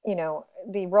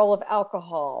 the role of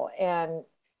alcohol and,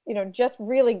 just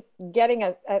really getting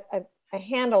a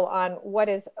handle on what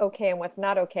is okay and what's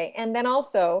not okay. And then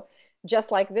also, just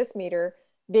like this meter,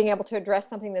 being able to address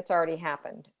something that's already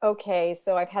happened. Okay,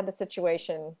 so I've had the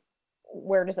situation,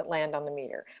 where does it land on the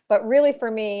meter? But really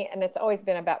for me, and it's always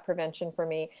been about prevention for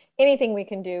me, anything we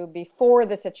can do before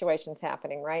the situation's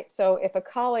happening, right? So if a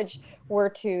college were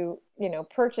to,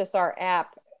 purchase our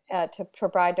app to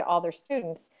provide to all their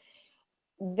students,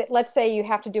 let's say you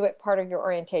have to do it part of your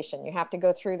orientation. You have to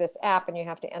go through this app and you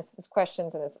have to answer these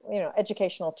questions, and it's,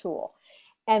 educational tool.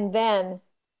 And then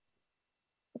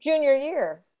junior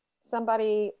year,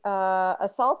 somebody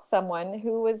assaults someone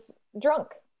who was drunk,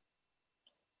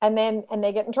 and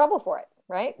they get in trouble for it,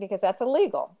 right? Because that's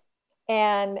illegal.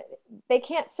 And they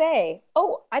can't say,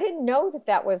 oh, I didn't know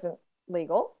that wasn't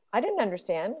legal. I didn't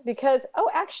understand, because,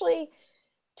 actually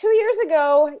 2 years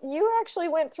ago, you actually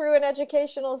went through an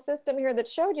educational system here that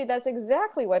showed you that's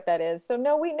exactly what that is. So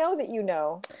no, we know that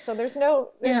So there's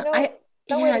no way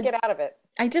to get out of it.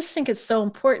 I just think it's so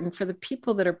important for the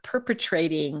people that are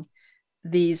perpetrating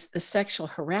the sexual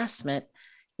harassment.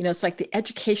 It's like the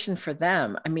education for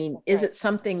them. I mean, is it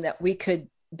something that we could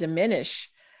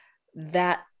diminish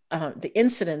that the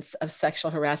incidence of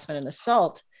sexual harassment and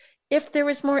assault if there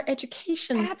was more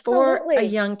education for a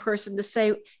young person to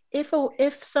say,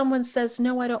 if someone says,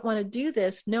 no, I don't want to do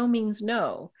this, no means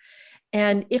no.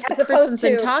 And if the person's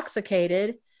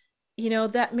intoxicated,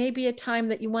 that may be a time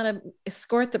that you want to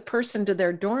escort the person to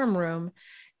their dorm room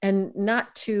and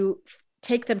not to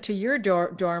take them to your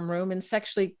dorm room and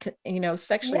sexually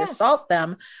assault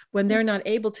them when they're not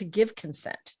able to give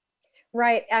consent.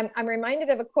 Right. I'm reminded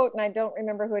of a quote, and I don't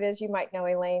remember who it is. You might know,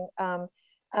 Elaine.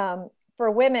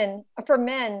 For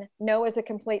men, no is a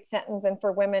complete sentence. And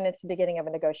for women, it's the beginning of a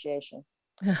negotiation.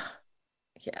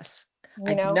 Yes.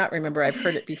 I do not remember. I've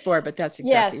heard it before, but that's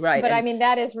exactly right. But I mean,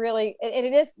 that is really,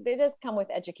 it does come with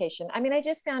education. I mean, I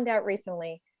just found out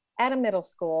recently at a middle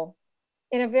school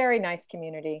in a very nice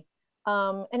community,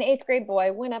 an 8th grade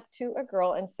boy went up to a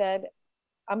girl and said,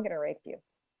 I'm going to rape you.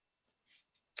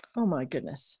 Oh my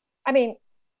goodness. I mean,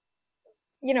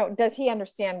 does he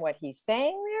understand what he's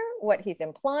saying there, what he's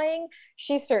implying?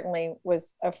 She certainly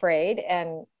was afraid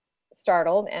and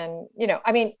startled. And,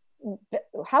 I mean,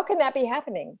 how can that be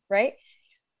happening? Right.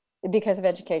 Because of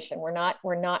education. We're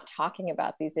not talking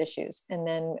about these issues. And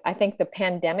then I think the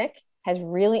pandemic has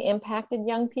really impacted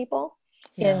young people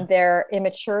in their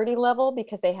immaturity level,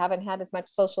 because they haven't had as much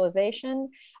socialization,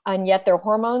 and yet their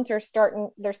hormones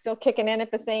they're still kicking in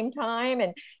at the same time.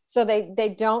 And so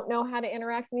they don't know how to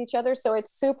interact with each other. So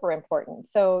it's super important.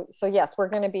 So yes, we're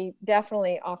going to be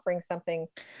definitely offering something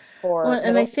for. Well,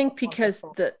 and I think because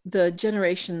the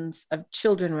generations of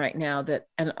children right now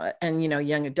and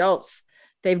young adults,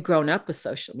 they've grown up with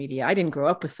social media. I didn't grow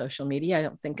up with social media. I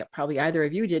don't think probably either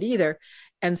of you did either.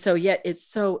 And so yet it's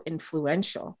so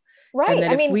influential. Right. And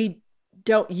that if we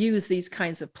don't use these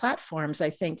kinds of platforms, I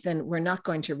think then we're not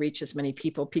going to reach as many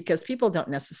people, because people don't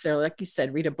necessarily, like you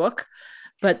said, read a book,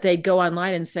 but they go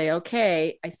online and say,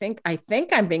 okay, I think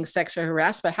I'm being sexually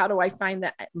harassed, but how do I find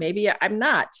that maybe I'm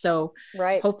not? So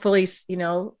hopefully,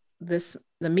 the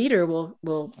meter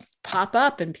will pop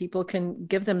up and people can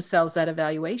give themselves that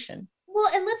evaluation.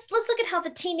 Well, and let's look at how the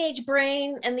teenage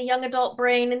brain and the young adult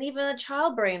brain and even the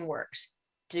child brain works.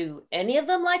 Do any of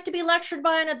them like to be lectured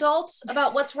by an adult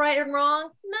about what's right and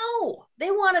wrong? No,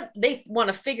 they want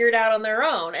to figure it out on their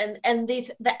own. And the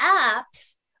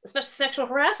apps, especially sexual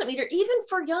harassment meter, even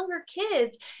for younger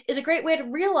kids, is a great way to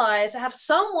realize, to have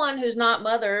someone who's not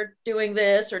mother doing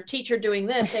this or teacher doing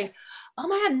this saying, oh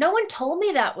my God, no one told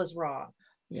me that was wrong.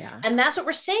 Yeah. And that's what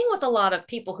we're seeing with a lot of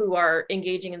people who are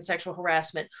engaging in sexual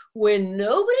harassment. When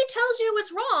nobody tells you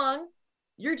it's wrong,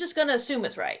 you're just going to assume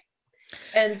it's right.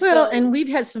 And we've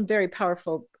had some very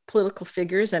powerful political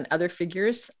figures and other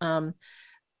figures kind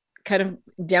of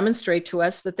demonstrate to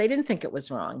us that they didn't think it was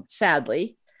wrong,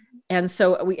 sadly. And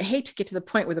so we hate to get to the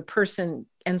point where the person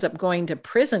ends up going to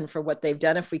prison for what they've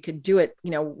done. If we could do it,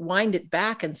 wind it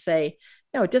back and say,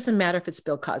 no, it doesn't matter if it's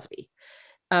Bill Cosby.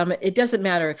 It doesn't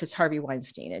matter if it's Harvey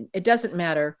Weinstein. And it doesn't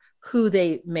matter who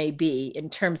they may be in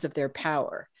terms of their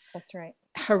power. That's right.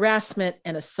 Harassment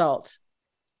and assault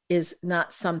is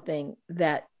not something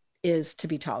that is to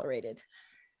be tolerated.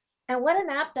 And what an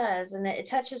app does, and it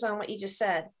touches on what you just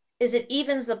said, is it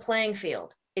evens the playing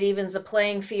field. It evens the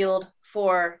playing field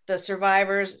for the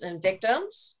survivors and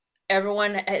victims.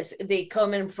 They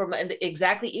come in from an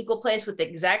exactly equal place with the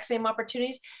exact same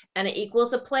opportunities, and it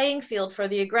equals a playing field for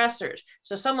the aggressors.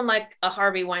 So someone like a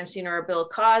Harvey Weinstein or a Bill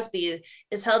Cosby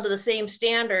is held to the same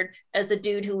standard as the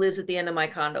dude who lives at the end of my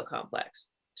condo complex.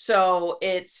 So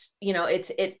it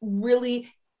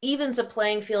really evens a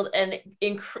playing field and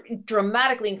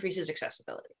dramatically increases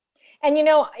accessibility. And,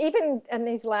 even in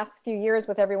these last few years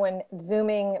with everyone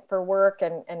Zooming for work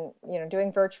and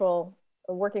doing virtual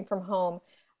working from home,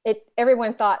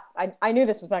 everyone thought, I knew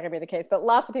this was not going to be the case, but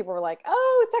lots of people were like,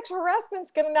 oh, sexual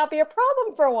harassment's going to not be a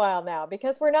problem for a while now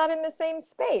because we're not in the same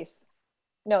space.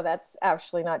 No, that's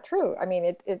actually not true. I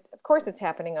mean, of course it's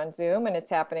happening on Zoom, and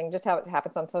it's happening just how it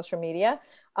happens on social media.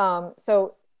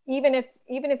 So even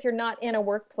if you're not in a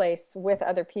workplace with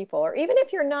other people, or even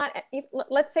if you're not,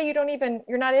 let's say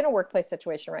you're not in a workplace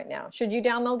situation right now, should you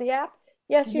download the app?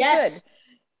 Yes, you should.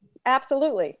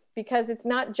 Absolutely. Because it's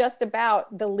not just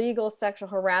about the legal sexual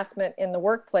harassment in the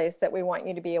workplace that we want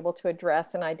you to be able to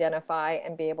address and identify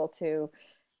and be able to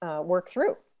work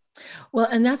through. Well,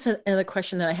 and that's another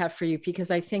question that I have for you, because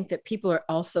I think that people are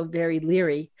also very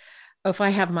leery. If I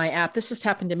have my app, this just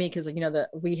happened to me because,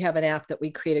 we have an app that we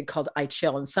created called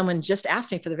iChill, and someone just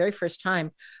asked me for the very first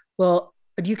time, well,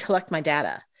 do you collect my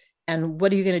data? And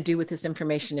what are you going to do with this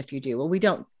information if you do? Well, we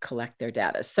don't collect their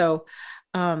data. So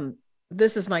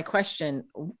this is my question.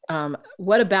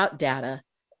 What about data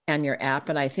and your app?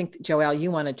 And I think, Joelle,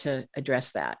 you wanted to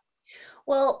address that.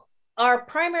 Well, our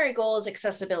primary goal is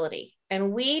accessibility,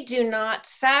 and we do not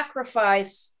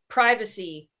sacrifice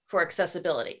privacy for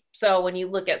accessibility. So when you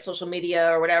look at social media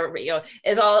or whatever,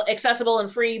 it's all accessible and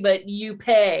free, but you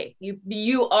pay.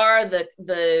 You are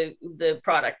the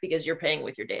product because you're paying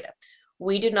with your data.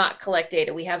 We do not collect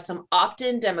data. We have some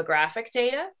opt-in demographic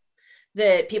data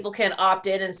that people can opt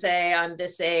in and say, I'm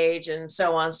this age and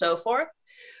so on and so forth.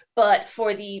 But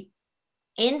for the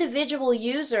individual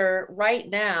user right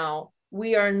now,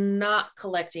 we are not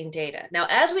collecting data. Now,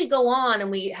 as we go on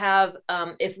and we have,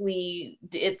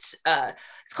 it's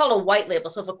called a white label.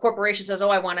 So if a corporation says, oh,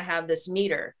 I want to have this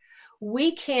meter,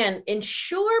 we can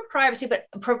ensure privacy, but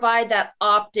provide that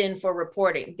opt-in for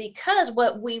reporting, because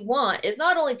what we want is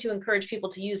not only to encourage people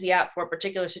to use the app for a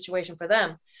particular situation for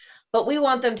them, but we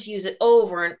want them to use it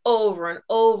over and over and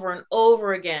over and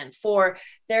over again for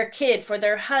their kid, for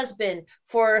their husband,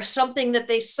 for something that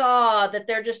they saw that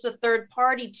they're just a third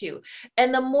party to.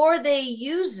 And the more they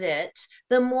use it,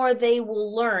 the more they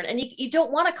will learn. And you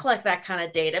don't want to collect that kind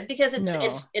of data because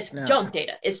it's junk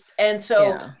data.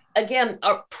 Again,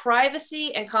 our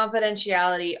privacy and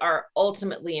confidentiality are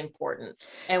ultimately important.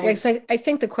 And I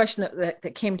think the question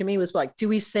that came to me was like, do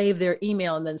we save their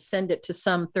email and then send it to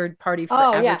some third party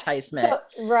for advertisement? Yeah.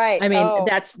 So, right. I mean,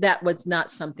 that was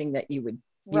not something that you would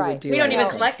do. We don't even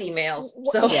collect emails.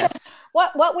 So yes.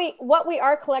 What we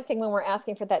are collecting when we're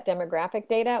asking for that demographic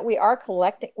data, we are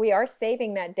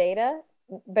saving that data,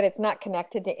 but it's not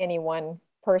connected to any one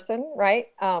person, right?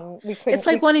 It's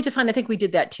like wanting to find, I think we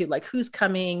did that too, like who's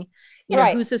coming,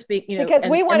 who's this being, because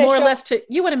we want to more or less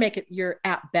you want to make your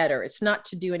app better. It's not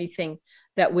to do anything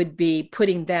that would be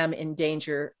putting them in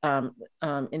danger,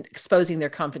 in exposing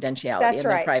their confidentiality and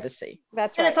their privacy.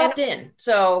 That's right. And it's opt-in.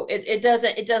 So it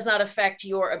does not affect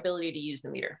your ability to use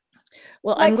the meter.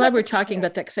 Well, I'm glad we're talking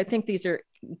about that, because I think these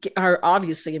are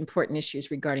obviously important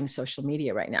issues regarding social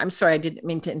media right now. I'm sorry, I didn't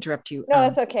mean to interrupt you. No,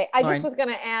 that's okay. I Lauren. just was going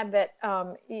to add that,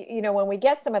 when we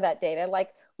get some of that data,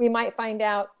 like we might find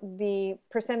out the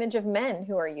percentage of men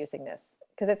who are using this,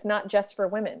 because it's not just for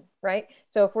women, right?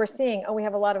 So if we're seeing, we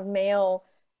have a lot of male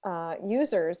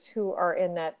users who are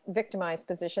in that victimized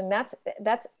position, that's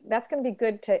going to be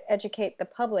good to educate the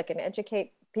public and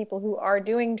educate people who are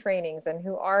doing trainings and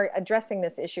who are addressing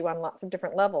this issue on lots of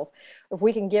different levels. If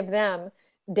we can give them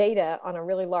data on a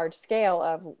really large scale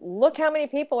of, look how many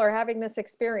people are having this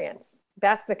experience,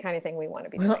 that's the kind of thing we want to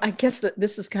be doing. Well, I guess that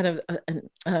this is kind of,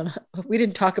 we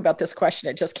didn't talk about this question.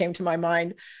 It just came to my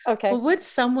mind. Okay. Well, would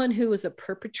someone who is a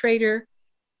perpetrator,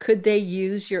 could they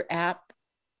use your app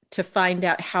to find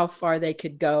out how far they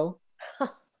could go?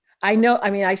 I know. I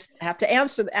mean, I have to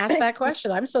ask that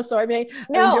question. I'm so sorry.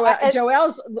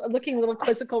 Joelle's looking a little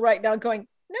quizzical right now, going,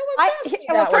 "No one's asking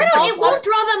that one." It won't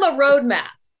draw them a roadmap,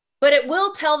 but it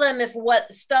will tell them if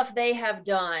what stuff they have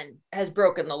done has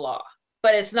broken the law.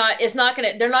 But it's not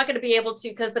going to. They're not going to be able to,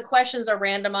 because the questions are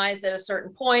randomized at a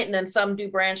certain point, and then some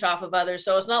do branch off of others.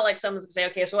 So it's not like someone's going to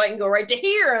say, "Okay, so I can go right to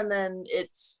here," and then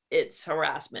it's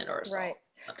harassment or assault. Right.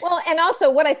 Well, and also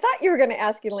what I thought you were going to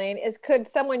ask, Elaine, is could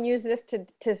someone use this to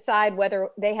decide whether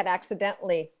they had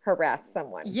accidentally harassed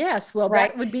someone? Yes. Well,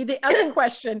 Right. that would be the other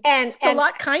question. And it's a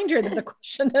lot kinder than the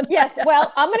question that yes. I Well,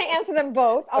 asked. I'm going to answer them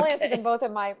both. I'll Okay. answer them both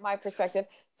in my perspective.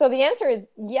 So the answer is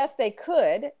yes, they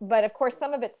could, but of course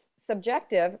some of it's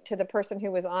subjective to the person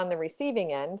who was on the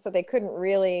receiving end, so they couldn't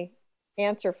really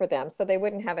answer for them, so they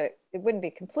wouldn't have it wouldn't be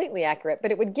completely accurate,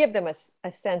 but it would give them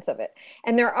a sense of it.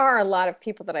 And there are a lot of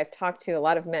people that I've talked to, a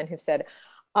lot of men who've said,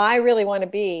 I really want to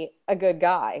be a good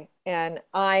guy and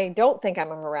I don't think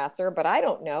I'm a harasser, but I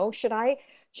don't know, should I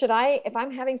if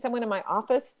I'm having someone in my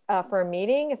office for a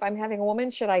meeting, if I'm having a woman,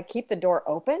 should I keep the door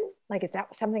open? Like, is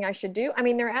that something I should do? I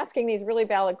mean, they're asking these really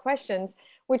valid questions,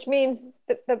 which means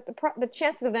that the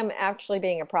chances of them actually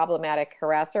being a problematic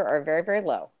harasser are very, very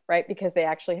low, right? Because they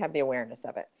actually have the awareness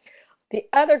of it. The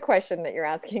other question that you're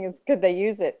asking is, could they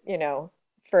use it,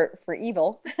 for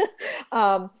evil?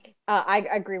 I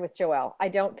agree with Joelle. I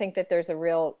don't think that there's a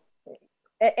real,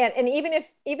 and even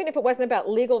if it wasn't about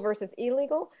legal versus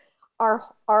illegal,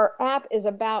 our app is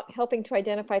about helping to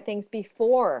identify things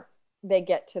before they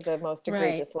get to the most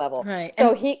egregious level. Right. So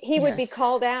And he would be yes.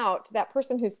 called out, that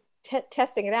person who's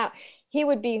testing it out, he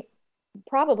would be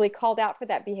probably called out for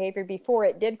that behavior before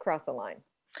it did cross a line.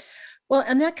 Well,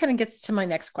 and that kind of gets to my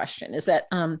next question is that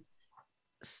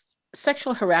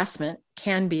sexual harassment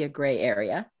can be a gray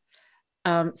area.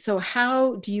 So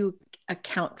how do you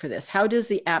account for this? How does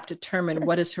the app determine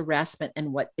what is harassment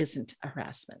and what isn't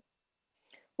harassment?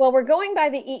 Well, we're going by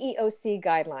the EEOC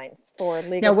guidelines for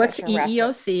legal Now, what's sexual harassment.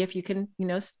 EEOC? If you can,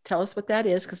 tell us what that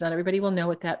is, because not everybody will know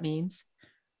what that means.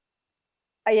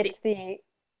 It's the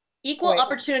Equal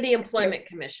Opportunity Employment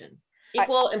Commission.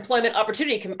 Equal Employment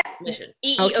Opportunity Commission.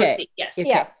 EEOC. Okay. Yes. Okay.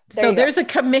 Yeah, So there's a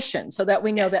commission, so that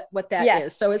we know Yes. that what that Yes.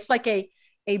 is. So it's like a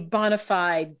bona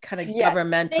fide kind of Yes.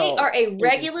 governmental. They are a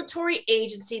regulatory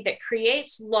agency that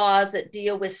creates laws that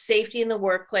deal with safety in the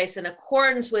workplace in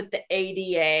accordance with the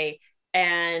ADA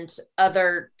and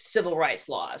other civil rights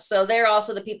laws. So they're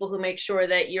also the people who make sure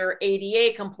that you're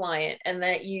ADA compliant and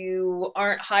that you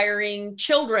aren't hiring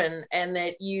children and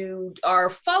that you are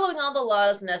following all the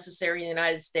laws necessary in the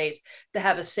United States to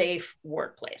have a safe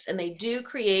workplace. And they do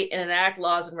create and enact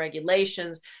laws and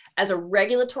regulations as a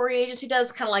regulatory agency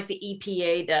does, kind of like the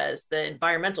EPA does, the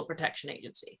Environmental Protection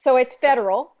Agency. So it's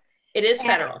federal. It is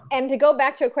federal. And to go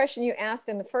back to a question you asked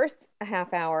in the first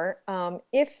half hour,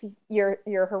 if your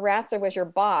harasser was your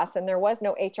boss and there was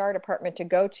no HR department to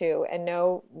go to and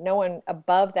no one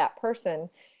above that person,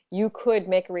 you could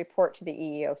make a report to the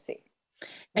EEOC.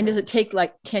 And does it take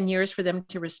like 10 years for them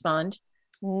to respond?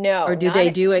 No. Or do they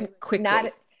do it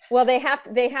quickly? Well, they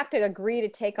have to agree to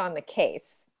take on the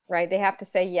case, right? They have to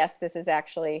say, yes, this is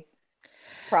actually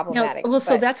problematic.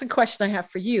 So that's a question I have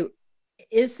for you.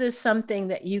 Is this something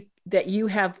that you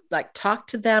have like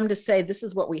talked to them to say this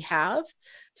is what we have,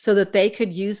 so that they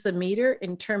could use the meter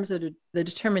in terms of the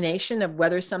determination of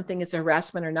whether something is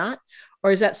harassment or not?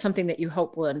 Or is that something that you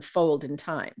hope will unfold in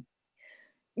time?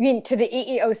 You mean to the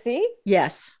EEOC?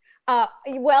 Yes.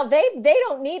 Well, they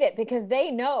don't need it because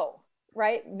they know,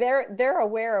 right? They're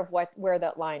aware of where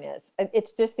that line is.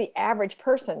 It's just the average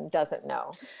person doesn't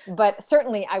know. But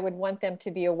certainly I would want them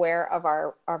to be aware of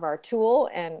our tool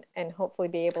and hopefully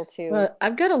be able to. Well,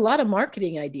 I've got a lot of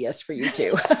marketing ideas for you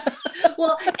too.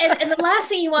 Well, and the last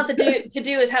thing you want to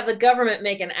do is have the government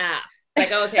make an app.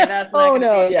 Like, okay, that's not Oh, going to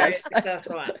no, be a very yes.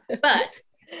 successful one. But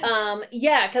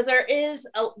because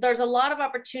there's a lot of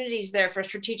opportunities there for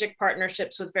strategic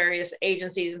partnerships with various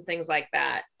agencies and things like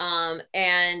that.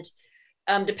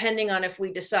 Depending on if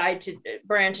we decide to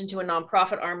branch into a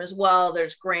nonprofit arm as well,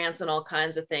 there's grants and all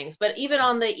kinds of things. But even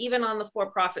on the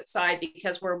for-profit side,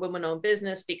 because we're a women-owned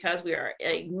business, because we are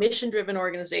a mission-driven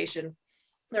organization,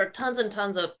 there are tons and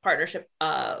tons of partnership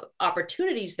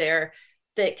opportunities there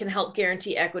that can help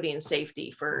guarantee equity and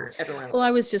safety for everyone. Well,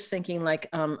 I was just thinking, like,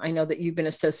 I know that you've been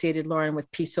associated, Lauren,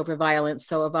 with Peace Over Violence.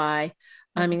 So have I.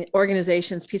 I mean,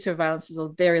 organizations, Peace Over Violence is a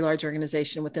very large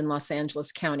organization within Los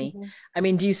Angeles County. Mm-hmm. I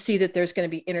mean, do you see that there's going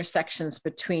to be intersections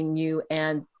between you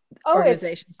and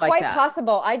organizations like that? Quite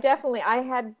possible. I gave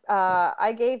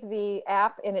the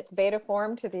app in its beta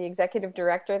form to the executive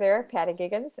director there, Patty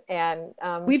Giggins, and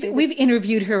we've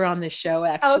interviewed her on this show,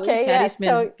 actually. Okay, Patty's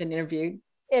been interviewed.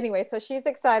 Anyway, so she's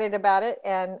excited about it,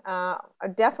 and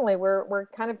definitely we're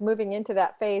kind of moving into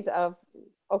that phase of,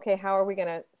 okay, how are we going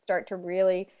to start to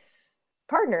really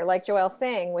partner, like Joelle's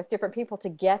saying, with different people to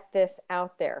get this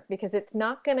out there, because it's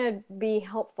not going to be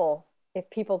helpful if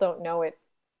people don't know it.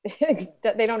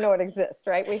 They don't know it exists,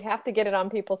 right? We have to get it on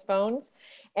people's phones,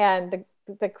 and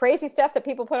the crazy stuff that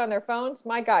people put on their phones,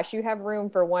 my gosh, you have room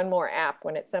for one more app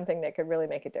when it's something that could really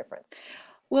make a difference.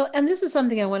 Well, and this is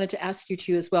something I wanted to ask you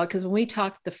too as well, because when we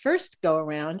talked the first go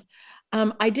around,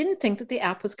 I didn't think that the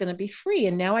app was going to be free,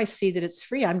 and now I see that it's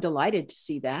free. I'm delighted to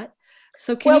see that.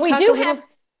 So can you talk a little?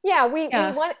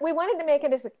 We wanted to make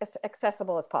it as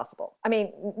accessible as possible. I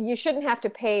mean, you shouldn't have to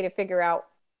pay to figure out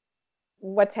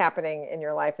what's happening in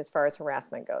your life as far as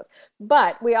harassment goes.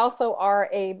 But we also are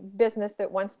a business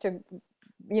that wants to,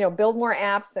 build more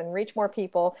apps and reach more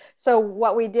people. So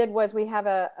what we did was we have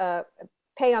a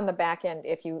pay on the back end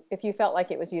if you felt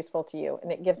like it was useful to you,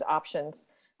 and it gives options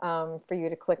for you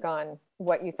to click on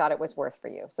what you thought it was worth for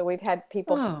you. So we've had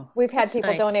people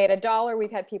nice. Donate $1.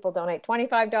 We've had people donate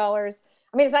 $25.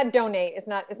 I mean, it's not donate. It's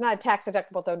not a tax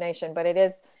deductible donation, but it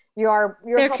is.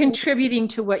 They're contributing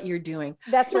to what you're doing.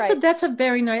 That's right. That's a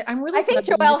very nice. I think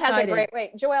Joelle has a great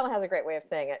way. Joelle has a great way of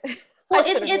saying it. Well,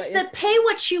 it's the pay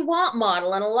what you want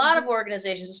model, and a lot of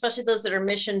organizations, especially those that are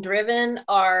mission driven,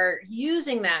 are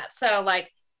using that. So,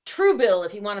 like Truebill,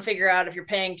 if you want to figure out if you're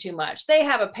paying too much, they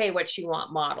have a pay what you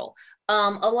want model. A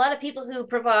lot of people who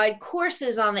provide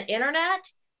courses on the internet,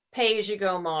 pay as you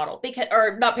go model,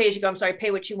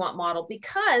 pay what you want model,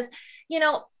 because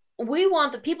we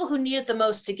want the people who need it the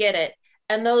most to get it,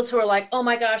 and those who are like, oh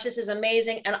my gosh, this is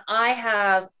amazing, and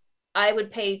I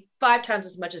would pay 5 times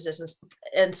as much as this,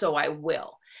 and so I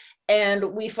will.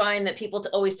 And we find that people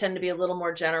always tend to be a little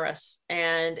more generous,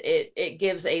 and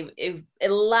it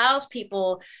allows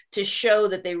people to show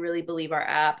that they really believe our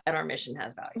app and our mission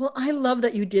has value. Well, I love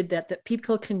that you did that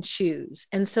people can choose,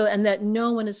 and that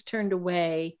no one is turned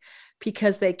away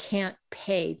because they can't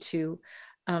pay to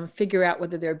figure out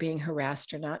whether they're being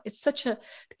harassed or not. It's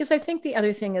because I think the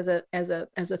other thing as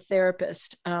a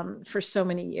therapist for so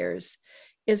many years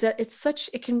is that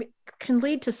it can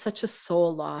lead to such a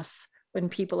soul loss when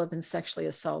people have been sexually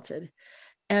assaulted.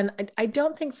 And I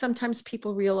don't think sometimes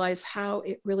people realize how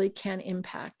it really can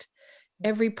impact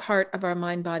every part of our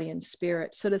mind, body, and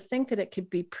spirit. So to think that it could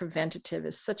be preventative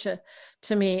is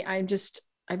to me,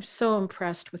 I'm so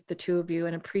impressed with the two of you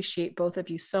and appreciate both of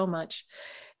you so much.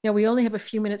 We only have a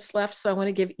few minutes left, so I want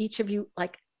to give each of you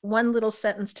like one little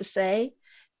sentence to say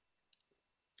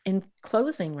in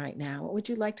closing right now. What would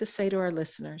you like to say to our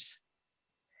listeners?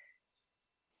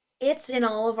 It's in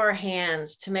all of our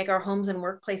hands to make our homes and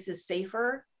workplaces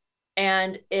safer.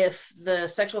 And if the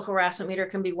sexual harassment meter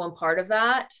can be one part of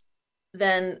that,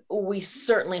 then we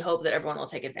certainly hope that everyone will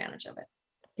take advantage of it.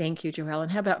 Thank you, Joelle.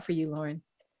 And how about for you, Lauren?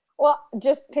 Well,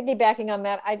 just piggybacking on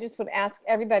that, I just would ask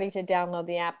everybody to download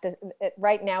the app.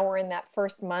 Right now, we're in that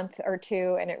first month or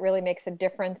two, and it really makes a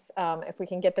difference if we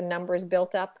can get the numbers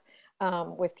built up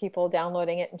with people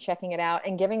downloading it and checking it out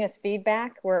and giving us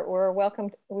feedback. We welcome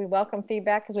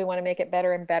feedback because we want to make it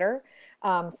better and better.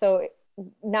 So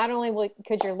not only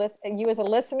could you as a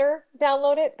listener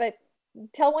download it, but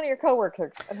tell one of your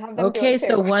coworkers and have them do it too. Okay,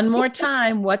 so one more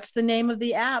time, what's the name of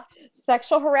the app?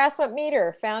 Sexual Harassment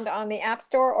Meter, found on the App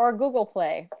Store or Google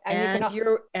Play. And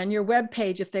your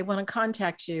webpage if they want to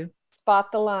contact you.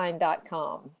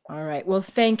 SpotTheLine.com. All right. Well,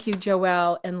 thank you,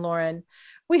 Joelle and Lauren.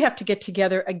 We have to get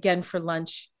together again for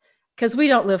lunch because we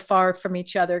don't live far from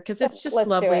each other, because it's just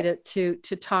lovely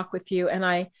to talk with you. And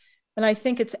I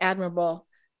think it's admirable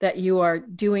that you are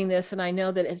doing this. And I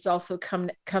know that it's also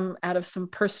come out of some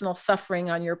personal suffering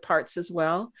on your parts as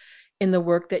well in the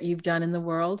work that you've done in the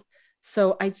world.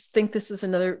 So I think this is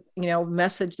another,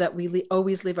 message that we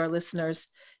always leave our listeners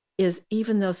is,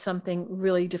 even though something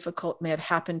really difficult may have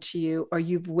happened to you, or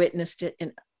you've witnessed it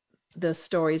in the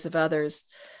stories of others,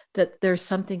 that there's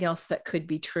something else that could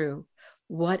be true.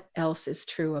 What else is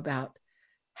true about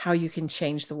how you can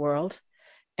change the world?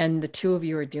 And the two of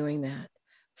you are doing that.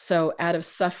 So out of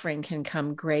suffering can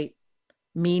come great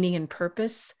meaning and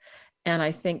purpose. And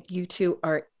I think you two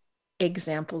are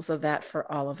examples of that for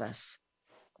all of us.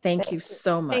 Thank you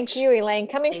so much. Thank you, Elaine.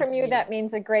 Coming from you, that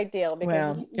means a great deal.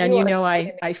 Because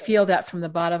I feel that from the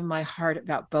bottom of my heart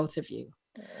about both of you.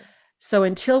 Yeah. So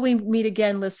until we meet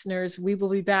again, listeners, we will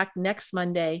be back next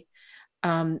Monday.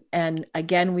 And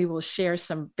again, we will share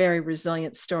some very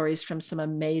resilient stories from some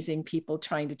amazing people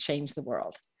trying to change the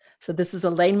world. So this is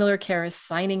Elaine Miller-Karras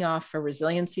signing off for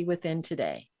Resiliency Within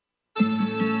today.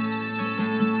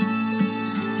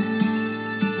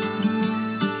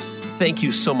 Thank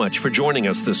you so much for joining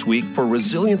us this week for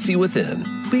Resiliency Within.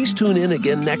 Please tune in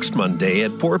again next Monday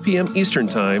at 4 p.m. Eastern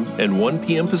Time and 1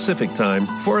 p.m. Pacific Time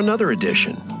for another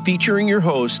edition featuring your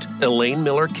host, Elaine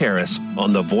Miller-Karras,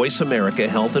 on the Voice America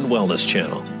Health and Wellness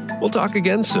Channel. We'll talk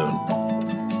again soon.